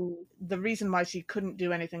the reason why she couldn't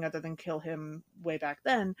do anything other than kill him way back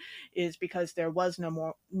then is because there was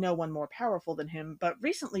no one more powerful than him. But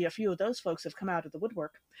recently, a few of those folks have come out of the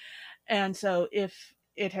woodwork. And so if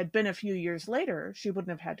it had been a few years later, she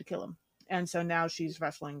wouldn't have had to kill him. And so now she's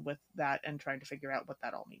wrestling with that and trying to figure out what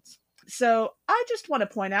that all means. So I just want to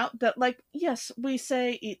point out that, like, yes, we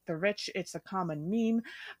say eat the rich. It's a common meme.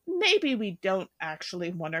 Maybe we don't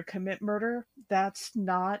actually want to commit murder. That's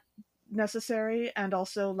not necessary, and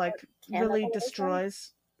also like really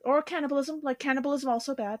destroys, or cannibalism. Like, cannibalism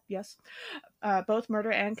also bad, yes. Both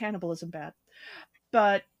murder and cannibalism bad,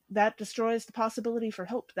 but that destroys the possibility for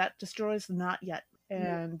hope. That destroys the not yet,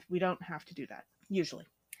 and we don't have to do that usually.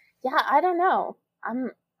 Yeah, I don't know.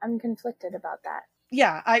 I'm conflicted about that.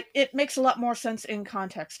 Yeah, it makes a lot more sense in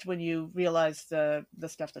context when you realize the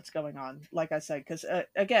stuff that's going on, like I said, because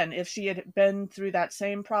again, if she had been through that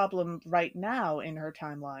same problem right now in her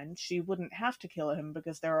timeline, she wouldn't have to kill him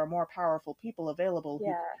because there are more powerful people available who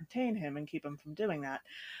can contain him and keep him from doing that.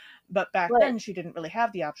 But back then, she didn't really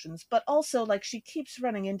have the options. But also, like, she keeps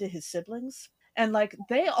running into his siblings. And like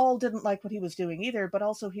they all didn't like what he was doing either, but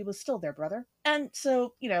also he was still their brother. And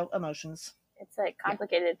so, emotions. It's like Yeah.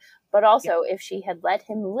 complicated. But also, if she had let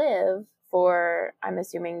him live for, I'm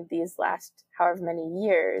assuming, these last however many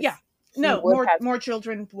years. Yeah. he No, would have more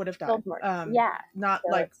children would have died. killed more. Yeah. Not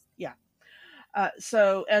So like, it's- yeah.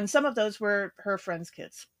 And some of those were her friends'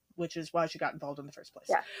 kids, which is why she got involved in the first place.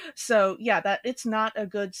 Yeah. So yeah, that it's not a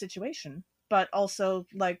good situation, but also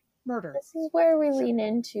like murder. This is where we lean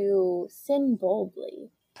into sin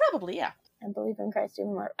boldly Probably, yeah. and believe in Christ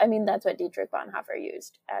even more. I mean, that's what Dietrich Bonhoeffer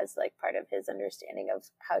used as like part of his understanding of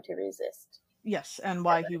how to resist. Yes, and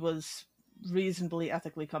why he was reasonably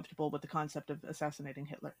ethically comfortable with the concept of assassinating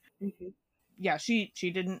Hitler. Mm-hmm. Yeah, she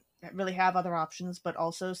didn't really have other options, but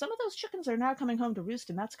also some of those chickens are now coming home to roost,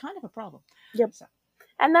 and that's kind of a problem. Yep. So.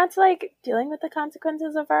 And that's like dealing with the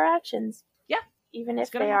consequences of our actions. Yeah. Even It's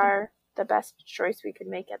if gonna they happen. are the best choice we could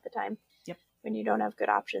make at the time. Yep. When you don't have good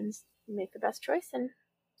options, you make the best choice and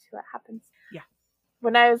see what happens. Yeah.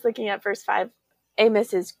 When I was looking at verse 5,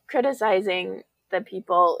 Amos is criticizing the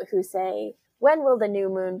people who say, "When will the new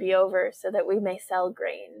moon be over so that we may sell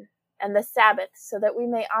grain? And the Sabbath so that we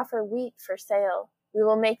may offer wheat for sale? We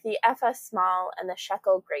will make the ephah small and the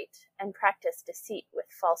shekel great and practice deceit with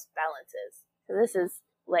false balances." So this is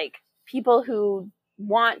like people who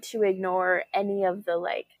want to ignore any of the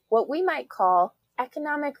like what we might call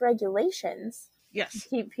economic regulations to Yes.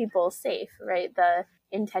 keep people safe, right? The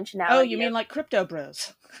intentionality. Oh, you mean like crypto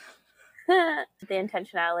bros? the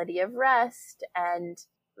intentionality of rest and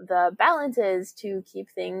the balances to keep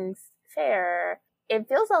things fair. It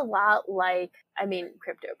feels a lot like, I mean,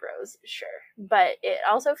 crypto bros, sure, but it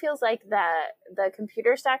also feels like the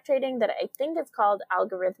computer stock trading that I think it's called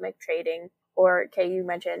algorithmic trading, or Kay, you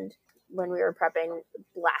mentioned when we were prepping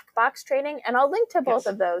black box trading, and I'll link to both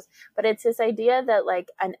Yes. of those, but it's this idea that like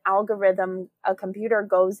an algorithm, a computer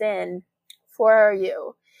goes in for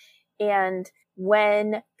you, and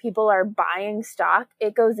when people are buying stock,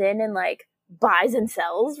 it goes in and like buys and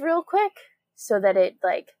sells real quick so that it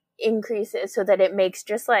like increases, so that it makes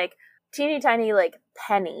just like teeny tiny like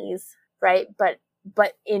pennies, right? But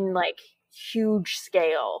in like huge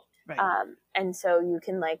scale. Right. And so you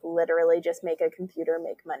can like literally just make a computer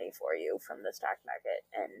make money for you from the stock market.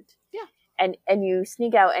 And yeah. And you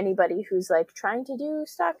sneak out anybody who's like trying to do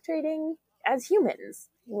stock trading as humans,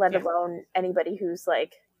 let alone anybody who's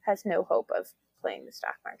like has no hope of playing the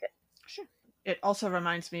stock market. Sure. It also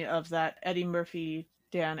reminds me of that Eddie Murphy,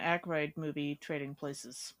 Dan Aykroyd movie, Trading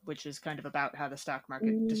Places, which is kind of about how the stock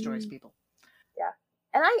market destroys people. Yeah.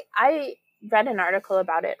 And I read an article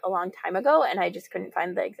about it a long time ago, and I just couldn't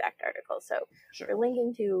find the exact article. So Sure. we're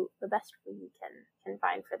linking to the best we can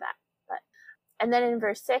find for that. And then in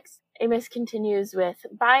verse 6, Amos continues with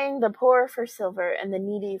buying the poor for silver and the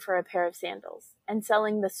needy for a pair of sandals, and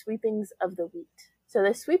selling the sweepings of the wheat. So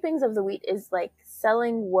the sweepings of the wheat is like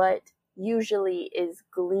selling what usually is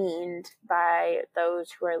gleaned by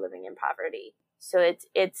those who are living in poverty. So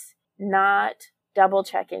it's not double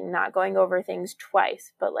checking, not going over things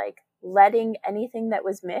twice, but like letting anything that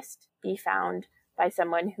was missed be found by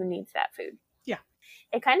someone who needs that food. Yeah.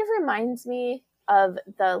 It kind of reminds me of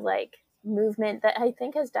the like movement that I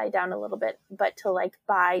think has died down a little bit, but to like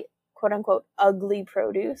buy quote unquote ugly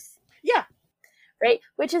produce. Yeah. Right?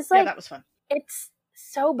 Which is like, that was fun. It's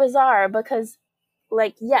so bizarre because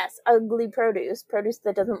like, yes, ugly produce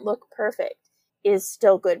that doesn't look perfect is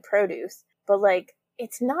still good produce, but like,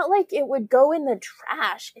 it's not like it would go in the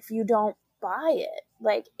trash if you don't buy it.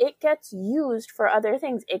 Like, it gets used for other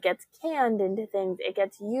things. It gets canned into things. It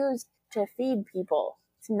gets used to feed people.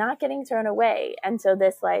 It's not getting thrown away. And so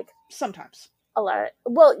this like sometimes a lot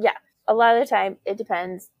of the time it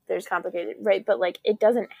depends. There's complicated, right? But like it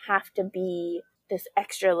doesn't have to be this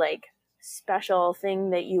extra like special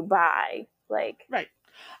thing that you buy. Like right.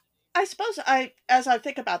 I suppose as I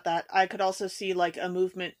think about that, I could also see like a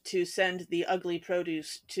movement to send the ugly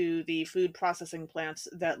produce to the food processing plants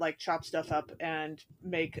that like chop stuff up and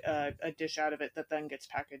make a dish out of it that then gets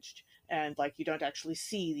packaged, and like you don't actually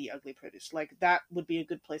see the ugly produce. Like that would be a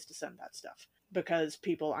good place to send that stuff, because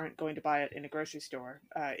people aren't going to buy it in a grocery store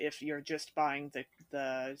if you're just buying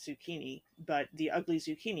the zucchini. But the ugly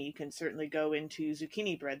zucchini can certainly go into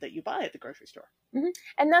zucchini bread that you buy at the grocery store. Mm-hmm.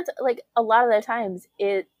 And that's like a lot of the times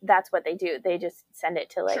that's what they do. They just send it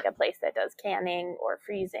to like a place that does canning or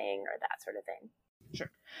freezing or that sort of thing.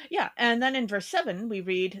 Sure. Yeah. And then in verse 7, we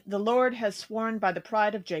read, "The Lord has sworn by the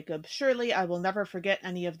pride of Jacob, surely I will never forget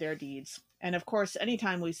any of their deeds." And of course,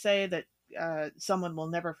 anytime we say that someone will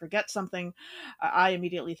never forget something, I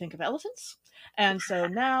immediately think of elephants. And so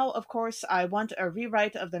now, of course, I want a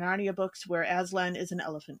rewrite of the Narnia books where Aslan is an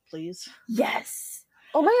elephant, please. Yes.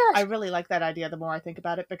 Oh my I gosh. really like that idea the more I think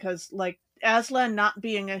about it, because, like, Aslan not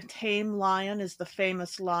being a tame lion is the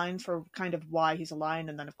famous line for kind of why he's a lion,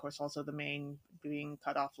 and then, of course, also the mane being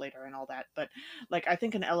cut off later and all that. But, like, I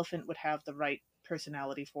think an elephant would have the right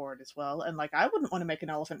personality for it as well. And, like, I wouldn't want to make an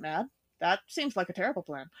elephant mad. That seems like a terrible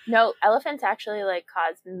plan. No, elephants actually like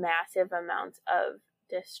cause massive amounts of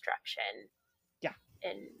destruction. Yeah.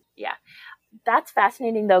 And yeah. That's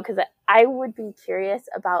fascinating though, because I would be curious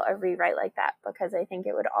about a rewrite like that, because I think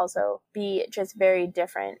it would also be just very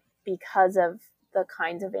different because of the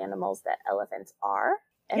kinds of animals that elephants are.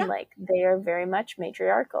 And Yeah. like they are very much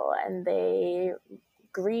matriarchal and they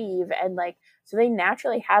grieve, and like so they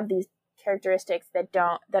naturally have these characteristics that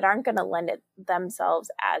aren't going to lend it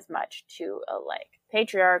themselves as much to a like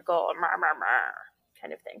patriarchal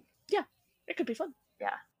kind of thing. Yeah, it could be fun.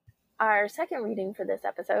 Yeah. Our second reading for this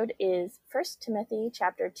episode is 1 Timothy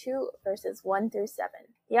chapter 2, verses 1 through 7.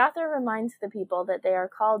 The author reminds the people that they are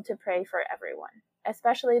called to pray for everyone,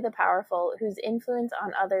 especially the powerful, whose influence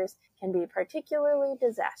on others can be particularly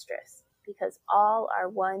disastrous, because all are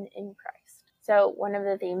one in Christ. So one of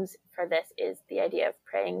the themes for this is the idea of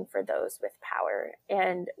praying for those with power.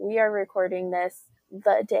 And we are recording this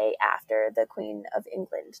the day after the Queen of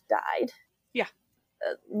England died. Yeah.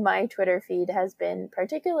 My Twitter feed has been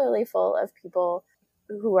particularly full of people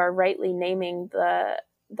who are rightly naming the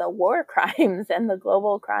war crimes and the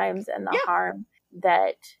global crimes and the harm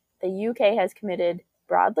that the UK has committed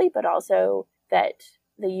broadly, but also that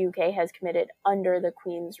the UK has committed under the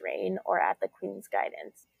Queen's reign or at the Queen's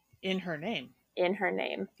guidance. In her name. In her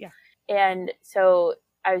name. Yeah. And so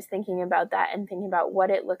I was thinking about that and thinking about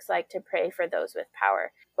what it looks like to pray for those with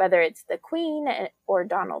power, whether it's the Queen or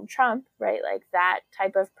Donald Trump, right? Like that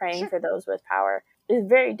type of praying for those with power is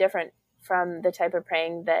very different from the type of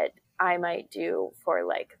praying that I might do for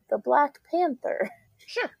like the Black Panther.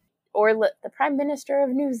 Sure. Or the Prime Minister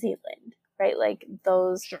of New Zealand, right? Like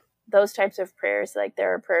those types of prayers, like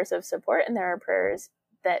there are prayers of support and there are prayers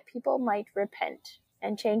that people might repent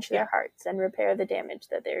and change their hearts and repair the damage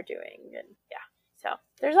that they're doing. And so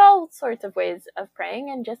there's all sorts of ways of praying,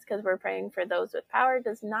 and just because we're praying for those with power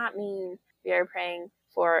does not mean we are praying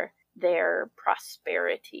for their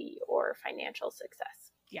prosperity or financial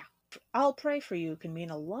success. Yeah. I'll pray for you can mean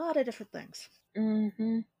a lot of different things.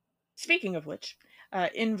 Mm-hmm. Speaking of which,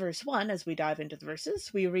 in verse 1, as we dive into the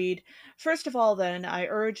verses, we read, "First of all, then, I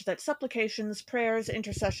urge that supplications, prayers,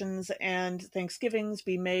 intercessions, and thanksgivings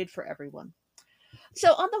be made for everyone."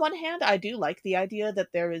 So on the one hand, I do like the idea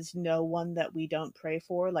that there is no one that we don't pray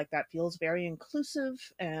for. Like, that feels very inclusive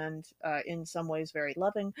and in some ways very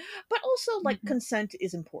loving, but also like consent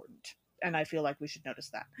is important. And I feel like we should notice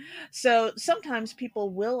that. So sometimes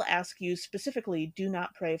people will ask you specifically, do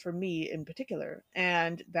not pray for me in particular.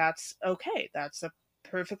 And that's okay. That's a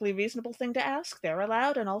perfectly reasonable thing to ask. They're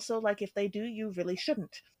allowed. And also, like, if they do, you really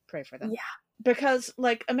shouldn't pray for them. Yeah. Because,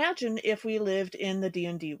 like, imagine if we lived in the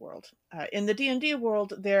D&D world. In the D&D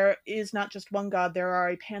world, there is not just one god, there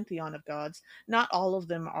are a pantheon of gods. Not all of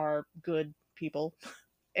them are good people.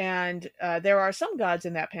 And there are some gods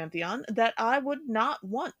in that pantheon that I would not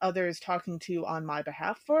want others talking to on my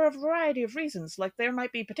behalf for a variety of reasons. Like, there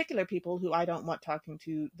might be particular people who I don't want talking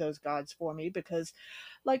to those gods for me because,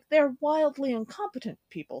 like, they're wildly incompetent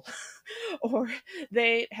people. Or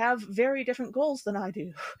they have very different goals than I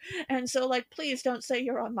do. And so, like, please don't say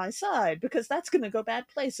you're on my side because that's going to go bad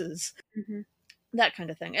places. Mm-hmm. That kind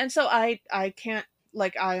of thing. And so I can't,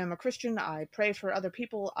 like, I am a Christian, I pray for other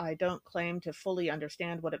people, I don't claim to fully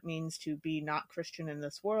understand what it means to be not Christian in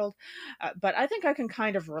this world, but I think I can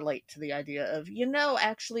kind of relate to the idea of,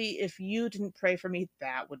 actually, if you didn't pray for me,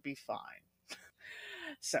 that would be fine.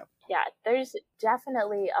 So. Yeah, there's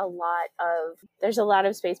definitely a lot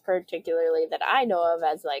of space, particularly that I know of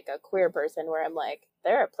as like a queer person, where I'm like,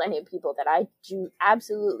 there are plenty of people that I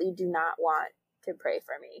absolutely do not want to pray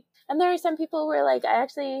for me. And there are some people where, like, I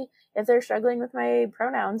actually, if they're struggling with my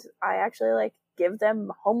pronouns, I actually like give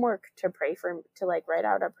them homework to like write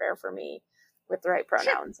out a prayer for me with the right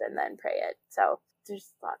pronouns and then pray it. So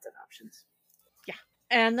there's lots of options. Yeah.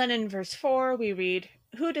 And then in verse 4 we read,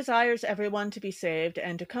 "Who desires everyone to be saved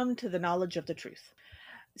and to come to the knowledge of the truth."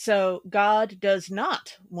 So God does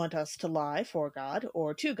not want us to lie for God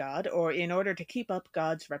or to God or in order to keep up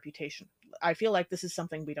God's reputation. I feel like this is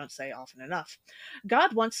something we don't say often enough.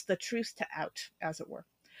 God wants the truth to out, as it were.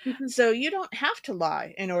 Mm-hmm. So you don't have to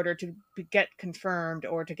lie in order to get confirmed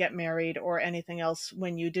or to get married or anything else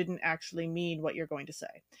when you didn't actually mean what you're going to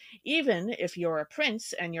say. Even if you're a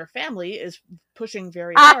prince and your family is pushing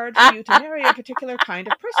very hard for you to marry a particular kind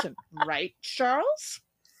of person. Right, Charles?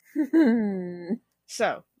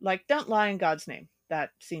 So, like, don't lie in God's name.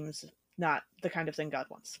 That seems not the kind of thing God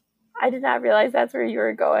wants. I did not realize that's where you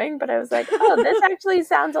were going, but I was like, oh, this actually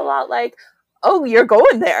sounds a lot like, oh, you're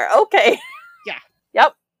going there. Okay. Yeah.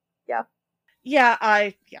 Yep. Yeah. Yeah,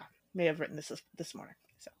 I may have written this morning.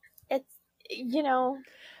 So It's, you know,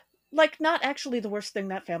 like, not actually the worst thing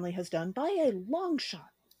that family has done by a long shot,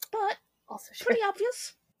 but also true. pretty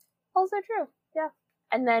obvious. Also true. Yeah.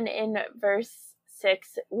 And then in verse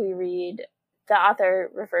 6, we read, the author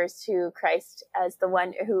refers to Christ as the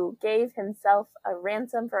one who gave himself a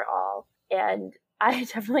ransom for all. And I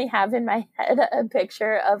definitely have in my head a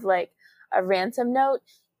picture of like a ransom note,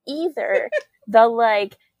 either the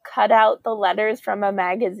like cut out the letters from a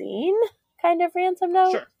magazine kind of ransom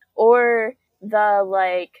note, Sure. or the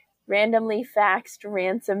like randomly faxed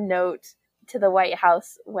ransom note to the White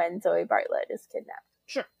House when Zoe Bartlett is kidnapped.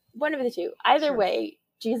 Sure. One of the two. Either Sure. way,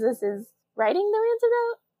 Jesus is writing the ransom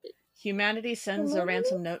note. Humanity sends a Humanity?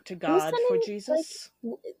 ransom note to God for sending, Jesus.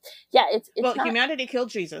 Yeah, it's Well, not... humanity killed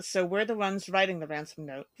Jesus, so we're the ones writing the ransom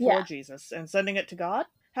note for Yeah. Jesus and sending it to God.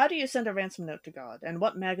 How do you send a ransom note to God? And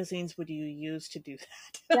what magazines would you use to do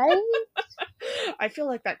that? Right? I feel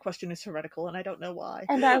like that question is heretical, and I don't know why.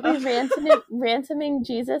 And are we ransoming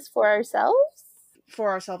Jesus for ourselves? For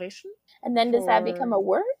our salvation? And then does that become a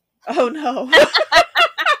word? Oh, no.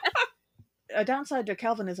 A downside to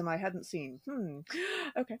Calvinism I hadn't seen.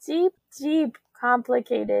 Okay. Deep,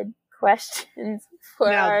 complicated questions for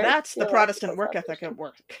Now that's the Protestant work salvation. ethic at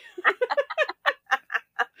work.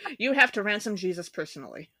 You have to ransom Jesus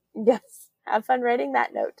personally. Yes. Have fun writing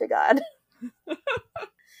that note to God.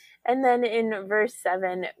 And then in verse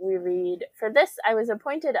 7, we read, for this I was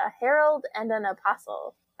appointed a herald and an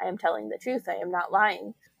apostle. I am telling the truth, I am not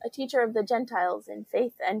lying. A teacher of the Gentiles in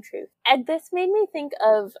faith and truth. And this made me think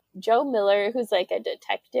of Joe Miller, who's like a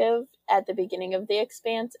detective at the beginning of The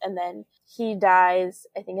Expanse, and then he dies,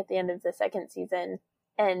 I think, at the end of the second season.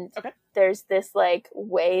 And there's this like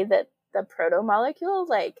way that the proto-molecule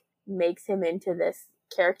like makes him into this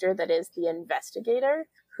character that is the investigator,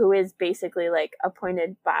 who is basically like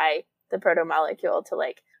appointed by the proto-molecule to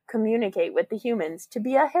like communicate with the humans, to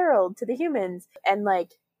be a herald to the humans. And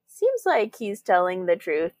like, seems like he's telling the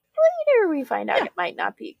truth. Later we find out it might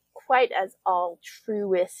not be quite as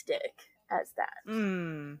altruistic as that.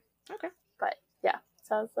 Okay. But yeah,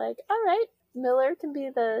 so I was like, all right, Miller can be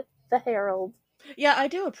the herald. Yeah, I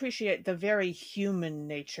do appreciate the very human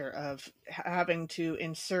nature of having to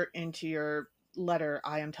insert into your letter,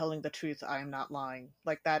 I am telling the truth, I am not lying.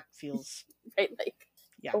 Like, that feels... Right, like,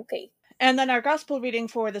 yeah. Okay. And then our gospel reading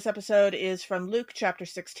for this episode is from Luke chapter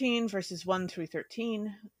 16, verses 1 through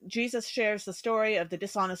 13. Jesus shares the story of the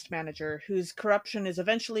dishonest manager whose corruption is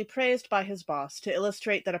eventually praised by his boss to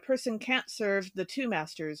illustrate that a person can't serve the two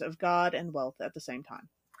masters of God and wealth at the same time.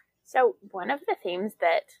 So one of the themes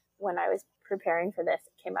that when I was preparing for this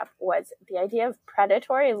came up was the idea of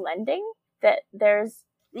predatory lending, that there's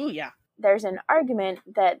an argument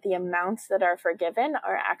that the amounts that are forgiven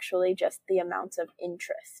are actually just the amounts of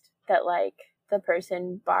interest. That like the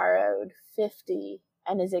person borrowed 50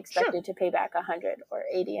 and is expected to pay back 100, or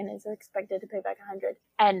 80 and is expected to pay back 100.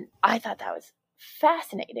 And I thought that was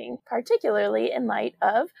fascinating, particularly in light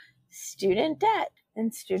of student debt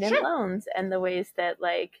and student loans and the ways that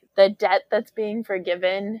like the debt that's being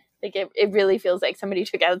forgiven, like it really feels like somebody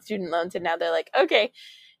took out student loans and now they're like, okay,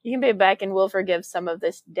 you can pay back and we'll forgive some of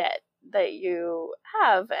this debt that you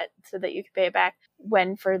have so that you can pay it back,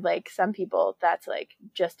 when for like some people that's like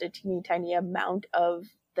just a teeny tiny amount of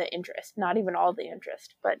the interest, not even all the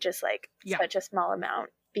interest, but just like such a small amount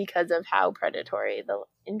because of how predatory the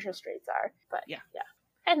interest rates are. But yeah.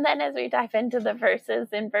 And then as we dive into the verses,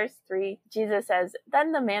 in verse 3, Jesus says,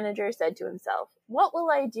 then the manager said to himself, what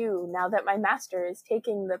will I do now that my master is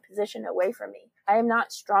taking the position away from me? I am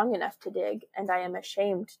not strong enough to dig, and I am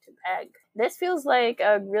ashamed to beg. This feels like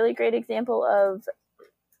a really great example of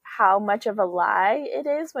how much of a lie it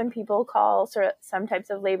is when people call some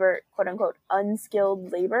types of labor, quote unquote,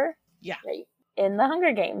 unskilled labor. Yeah. Right? In the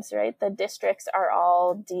Hunger Games, right? The districts are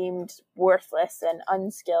all deemed worthless and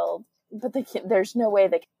unskilled. But there's no way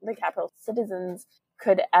the capital citizens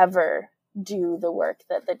could ever do the work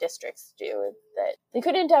that the districts do. That they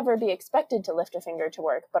couldn't ever be expected to lift a finger to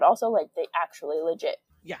work, but also like they actually legit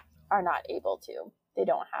are not able to. They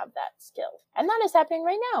don't have that skill. And that is happening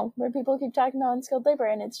right now, where people keep talking about unskilled labor,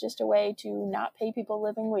 and it's just a way to not pay people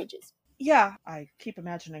living wages. Yeah, I keep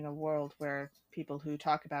imagining a world where people who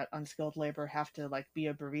talk about unskilled labor have to like be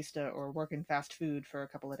a barista or work in fast food for a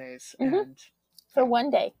couple of days. Mm-hmm. And for one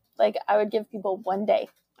day. Like, I would give people one day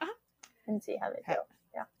and see how they feel.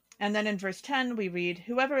 Yeah. And then in verse 10, we read,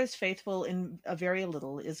 whoever is faithful in a very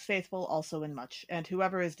little is faithful also in much, and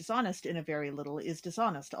whoever is dishonest in a very little is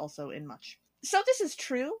dishonest also in much. So this is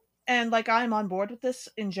true. And like I'm on board with this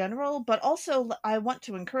in general, but also I want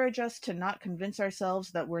to encourage us to not convince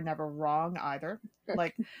ourselves that we're never wrong either.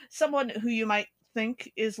 Like someone who you might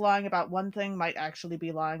think is lying about one thing might actually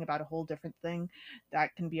be lying about a whole different thing.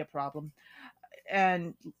 That can be a problem.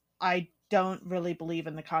 And I don't really believe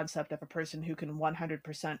in the concept of a person who can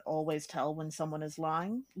 100% always tell when someone is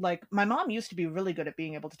lying. Like, my mom used to be really good at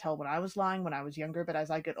being able to tell when I was lying when I was younger, but as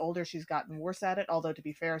I get older, she's gotten worse at it. Although, to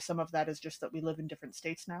be fair, some of that is just that we live in different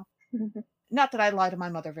states now. Not that I lie to my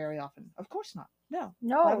mother very often. Of course not. No.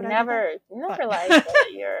 Why No, would I do that? never, never But- lie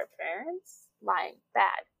to your parents. Lying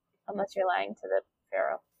bad, unless you're lying to the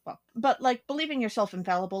pharaoh. Well, but like believing yourself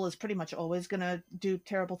infallible is pretty much always going to do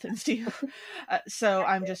terrible things to you. So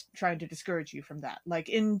I'm just trying to discourage you from that. Like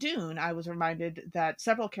in Dune, I was reminded that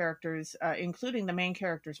several characters, including the main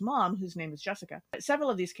character's mom, whose name is Jessica, several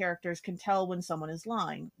of these characters can tell when someone is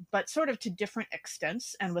lying, but sort of to different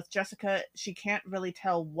extents. And with Jessica, she can't really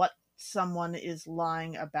tell what someone is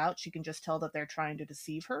lying about. She can just tell that they're trying to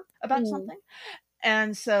deceive her about something.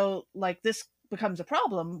 And so, like, this becomes a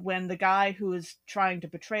problem when the guy who is trying to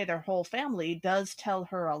betray their whole family does tell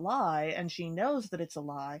her a lie, and she knows that it's a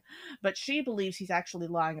lie, but she believes he's actually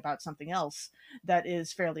lying about something else that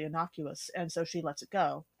is fairly innocuous, and so she lets it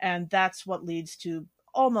go. And that's what leads to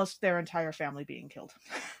almost their entire family being killed.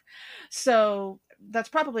 So that's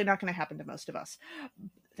probably not going to happen to most of us,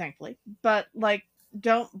 thankfully. But, like,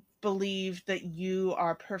 don't believe that you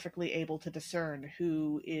are perfectly able to discern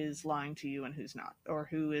who is lying to you and who's not, or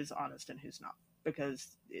who is honest and who's not,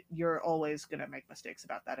 because you're always going to make mistakes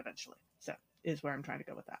about that eventually. So is where I'm trying to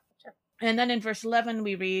go with that. Sure. And then in verse 11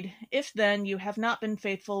 we read, "If then you have not been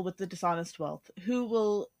faithful with the dishonest wealth, who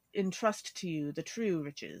will entrust to you the true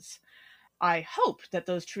riches?" I hope that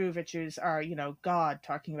those true riches are, God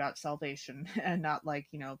talking about salvation and not like,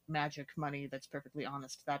 magic money that's perfectly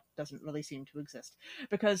honest. That doesn't really seem to exist.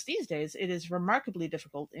 Because these days, it is remarkably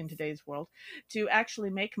difficult in today's world to actually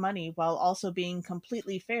make money while also being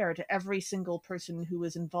completely fair to every single person who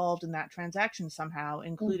is involved in that transaction somehow,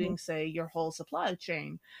 including, say, your whole supply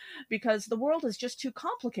chain. Because the world is just too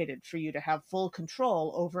complicated for you to have full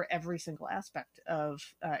control over every single aspect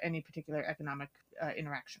of any particular economic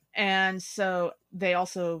interaction. And so they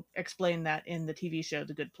also explain that in the TV show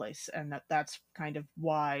The Good Place, and that's kind of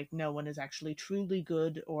why no one is actually truly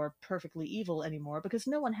good or perfectly evil anymore, because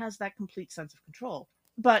no one has that complete sense of control.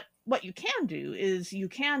 But what you can do is you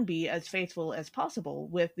can be as faithful as possible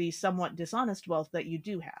with the somewhat dishonest wealth that you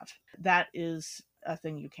do have. That is a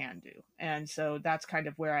thing you can do. And so that's kind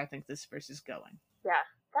of where I think this verse is going. Yeah,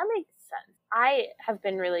 that makes sense. I have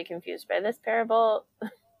been really confused by this parable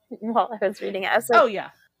while I was reading it. I was like, oh yeah,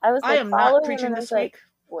 I was like, I am not preaching this week.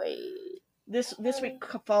 Wait, this week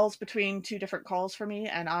falls between two different calls for me,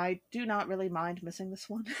 and I do not really mind missing this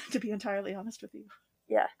one, to be entirely honest with you.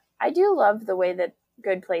 Yeah, I do love the way that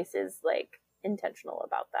Good Place is like intentional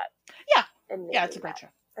about that. Yeah, it's a great show.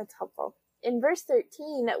 That's helpful. In verse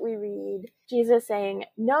 13, we read Jesus saying,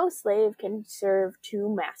 "No slave can serve two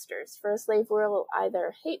masters, for a slave will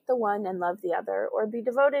either hate the one and love the other, or be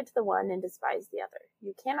devoted to the one and despise the other.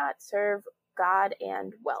 You cannot serve God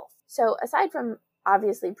and wealth." So aside from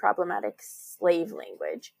obviously problematic slave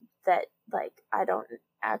language that, like, I don't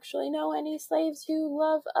actually know any slaves who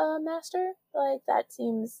love a master, like, that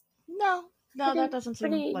seems... No, that doesn't seem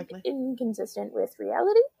pretty likely. Inconsistent with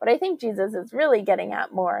reality. What I think Jesus is really getting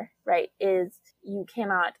at more, right, is you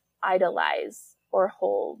cannot idolize or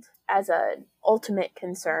hold as an ultimate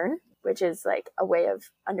concern, which is like a way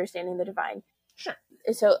of understanding the divine. Sure.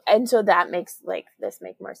 So that makes like this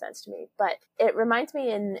make more sense to me. But it reminds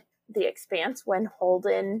me in The Expanse when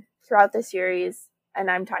Holden throughout the series,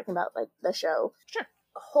 and I'm talking about like the show. Sure.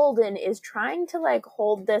 Holden is trying to like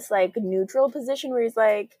hold this like neutral position where he's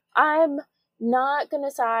like, I'm not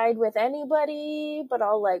gonna side with anybody, but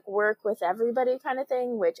I'll like work with everybody kind of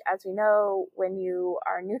thing, which, as we know, when you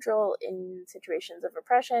are neutral in situations of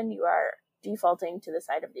oppression, you are defaulting to the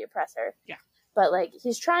side of the oppressor. Yeah. But like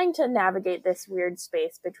he's trying to navigate this weird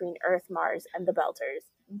space between Earth, Mars, and the Belters.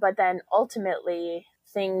 But then ultimately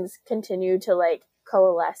things continue to like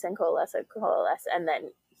coalesce, and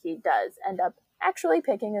then he does end up actually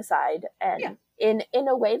picking a side, and in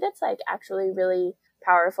a way that's like actually really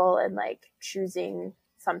powerful, and like choosing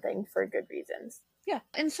something for good reasons. Yeah.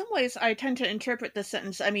 In some ways, I tend to interpret this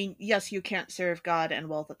sentence, I mean, yes, you can't serve God and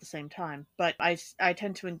wealth at the same time, but I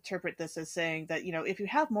tend to interpret this as saying that, if you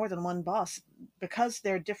have more than one boss, because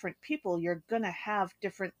they're different people, you're going to have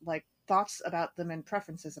different, like, thoughts about them and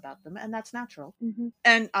preferences about them, and that's natural. Mm-hmm.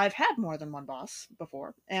 And I've had more than one boss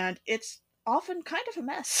before, and it's often kind of a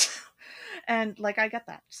mess. And, like, I get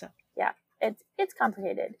that, so. Yeah, it's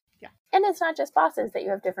complicated. Yeah. And it's not just bosses that you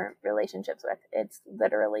have different relationships with. It's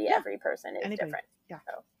literally every person is Anybody. different. Yeah,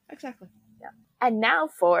 so. Exactly. Yeah. And now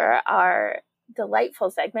for our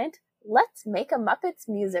delightful segment, let's make a Muppets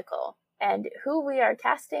musical, and who we are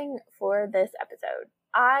casting for this episode.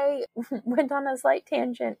 I went on a slight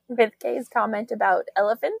tangent with Kay's comment about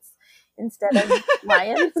elephants instead of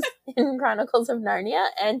lions in Chronicles of Narnia,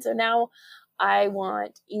 and so now I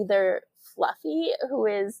want either Fluffy, who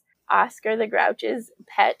is Oscar the Grouch's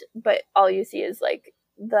pet, but all you see is like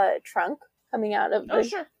the trunk coming out of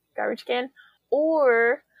the garbage can,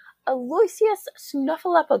 or Aloysius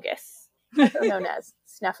Snuffleupagus, also known as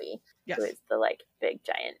Snuffy, who is the like big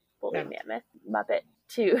giant woolly mammoth Muppet,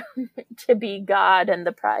 to be God and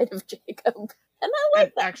the pride of Jacob. And I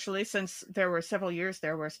like that. Actually, since there were several years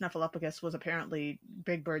there where Snuffleupagus was apparently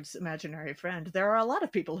Big Bird's imaginary friend, there are a lot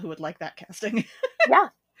of people who would like that casting. Yeah.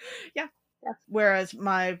 Yeah. Whereas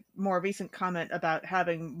my more recent comment about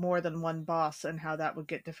having more than one boss and how that would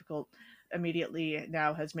get difficult immediately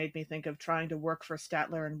now has made me think of trying to work for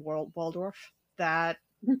Statler and Waldorf. That,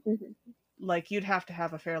 like, you'd have to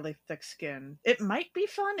have a fairly thick skin. It might be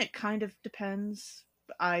fun. It kind of depends.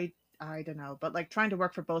 I don't know. But, like, trying to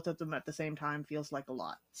work for both of them at the same time feels like a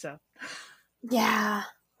lot. So. Yeah.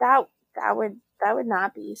 That would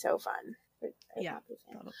not be so fun. Yeah,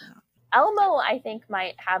 probably not. Elmo, I think,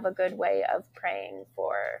 might have a good way of praying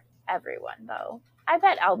for everyone, though. I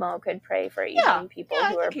bet Elmo could pray for even people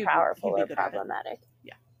who are powerful or problematic.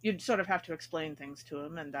 Yeah. You'd sort of have to explain things to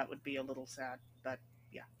him, and that would be a little sad, but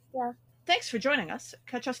yeah. Yeah. Thanks for joining us.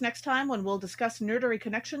 Catch us next time when we'll discuss nerdery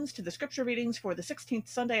connections to the scripture readings for the 16th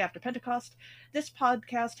Sunday after Pentecost. This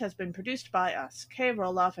podcast has been produced by us, Kay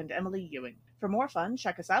Roloff and Emily Ewing. For more fun,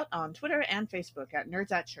 check us out on Twitter and Facebook at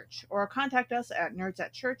Nerds at Church, or contact us at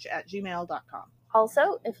nerdsatchurch@gmail.com.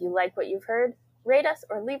 Also, if you like what you've heard, rate us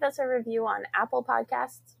or leave us a review on Apple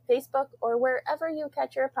Podcasts, Facebook, or wherever you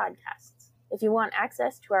catch your podcasts. If you want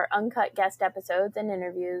access to our uncut guest episodes and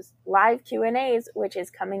interviews, live Q&As, which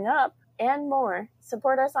is coming up, and more,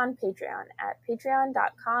 support us on Patreon at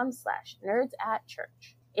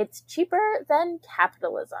patreon.com/nerdsatchurch. It's cheaper than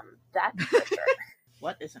capitalism. That's for sure.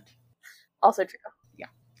 What isn't? Also true. Yeah.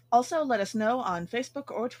 Also, let us know on Facebook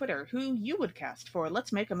or Twitter who you would cast for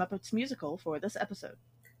Let's Make a Muppets musical for this episode.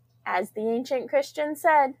 As the ancient Christians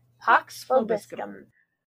said, Pax Vobiscum.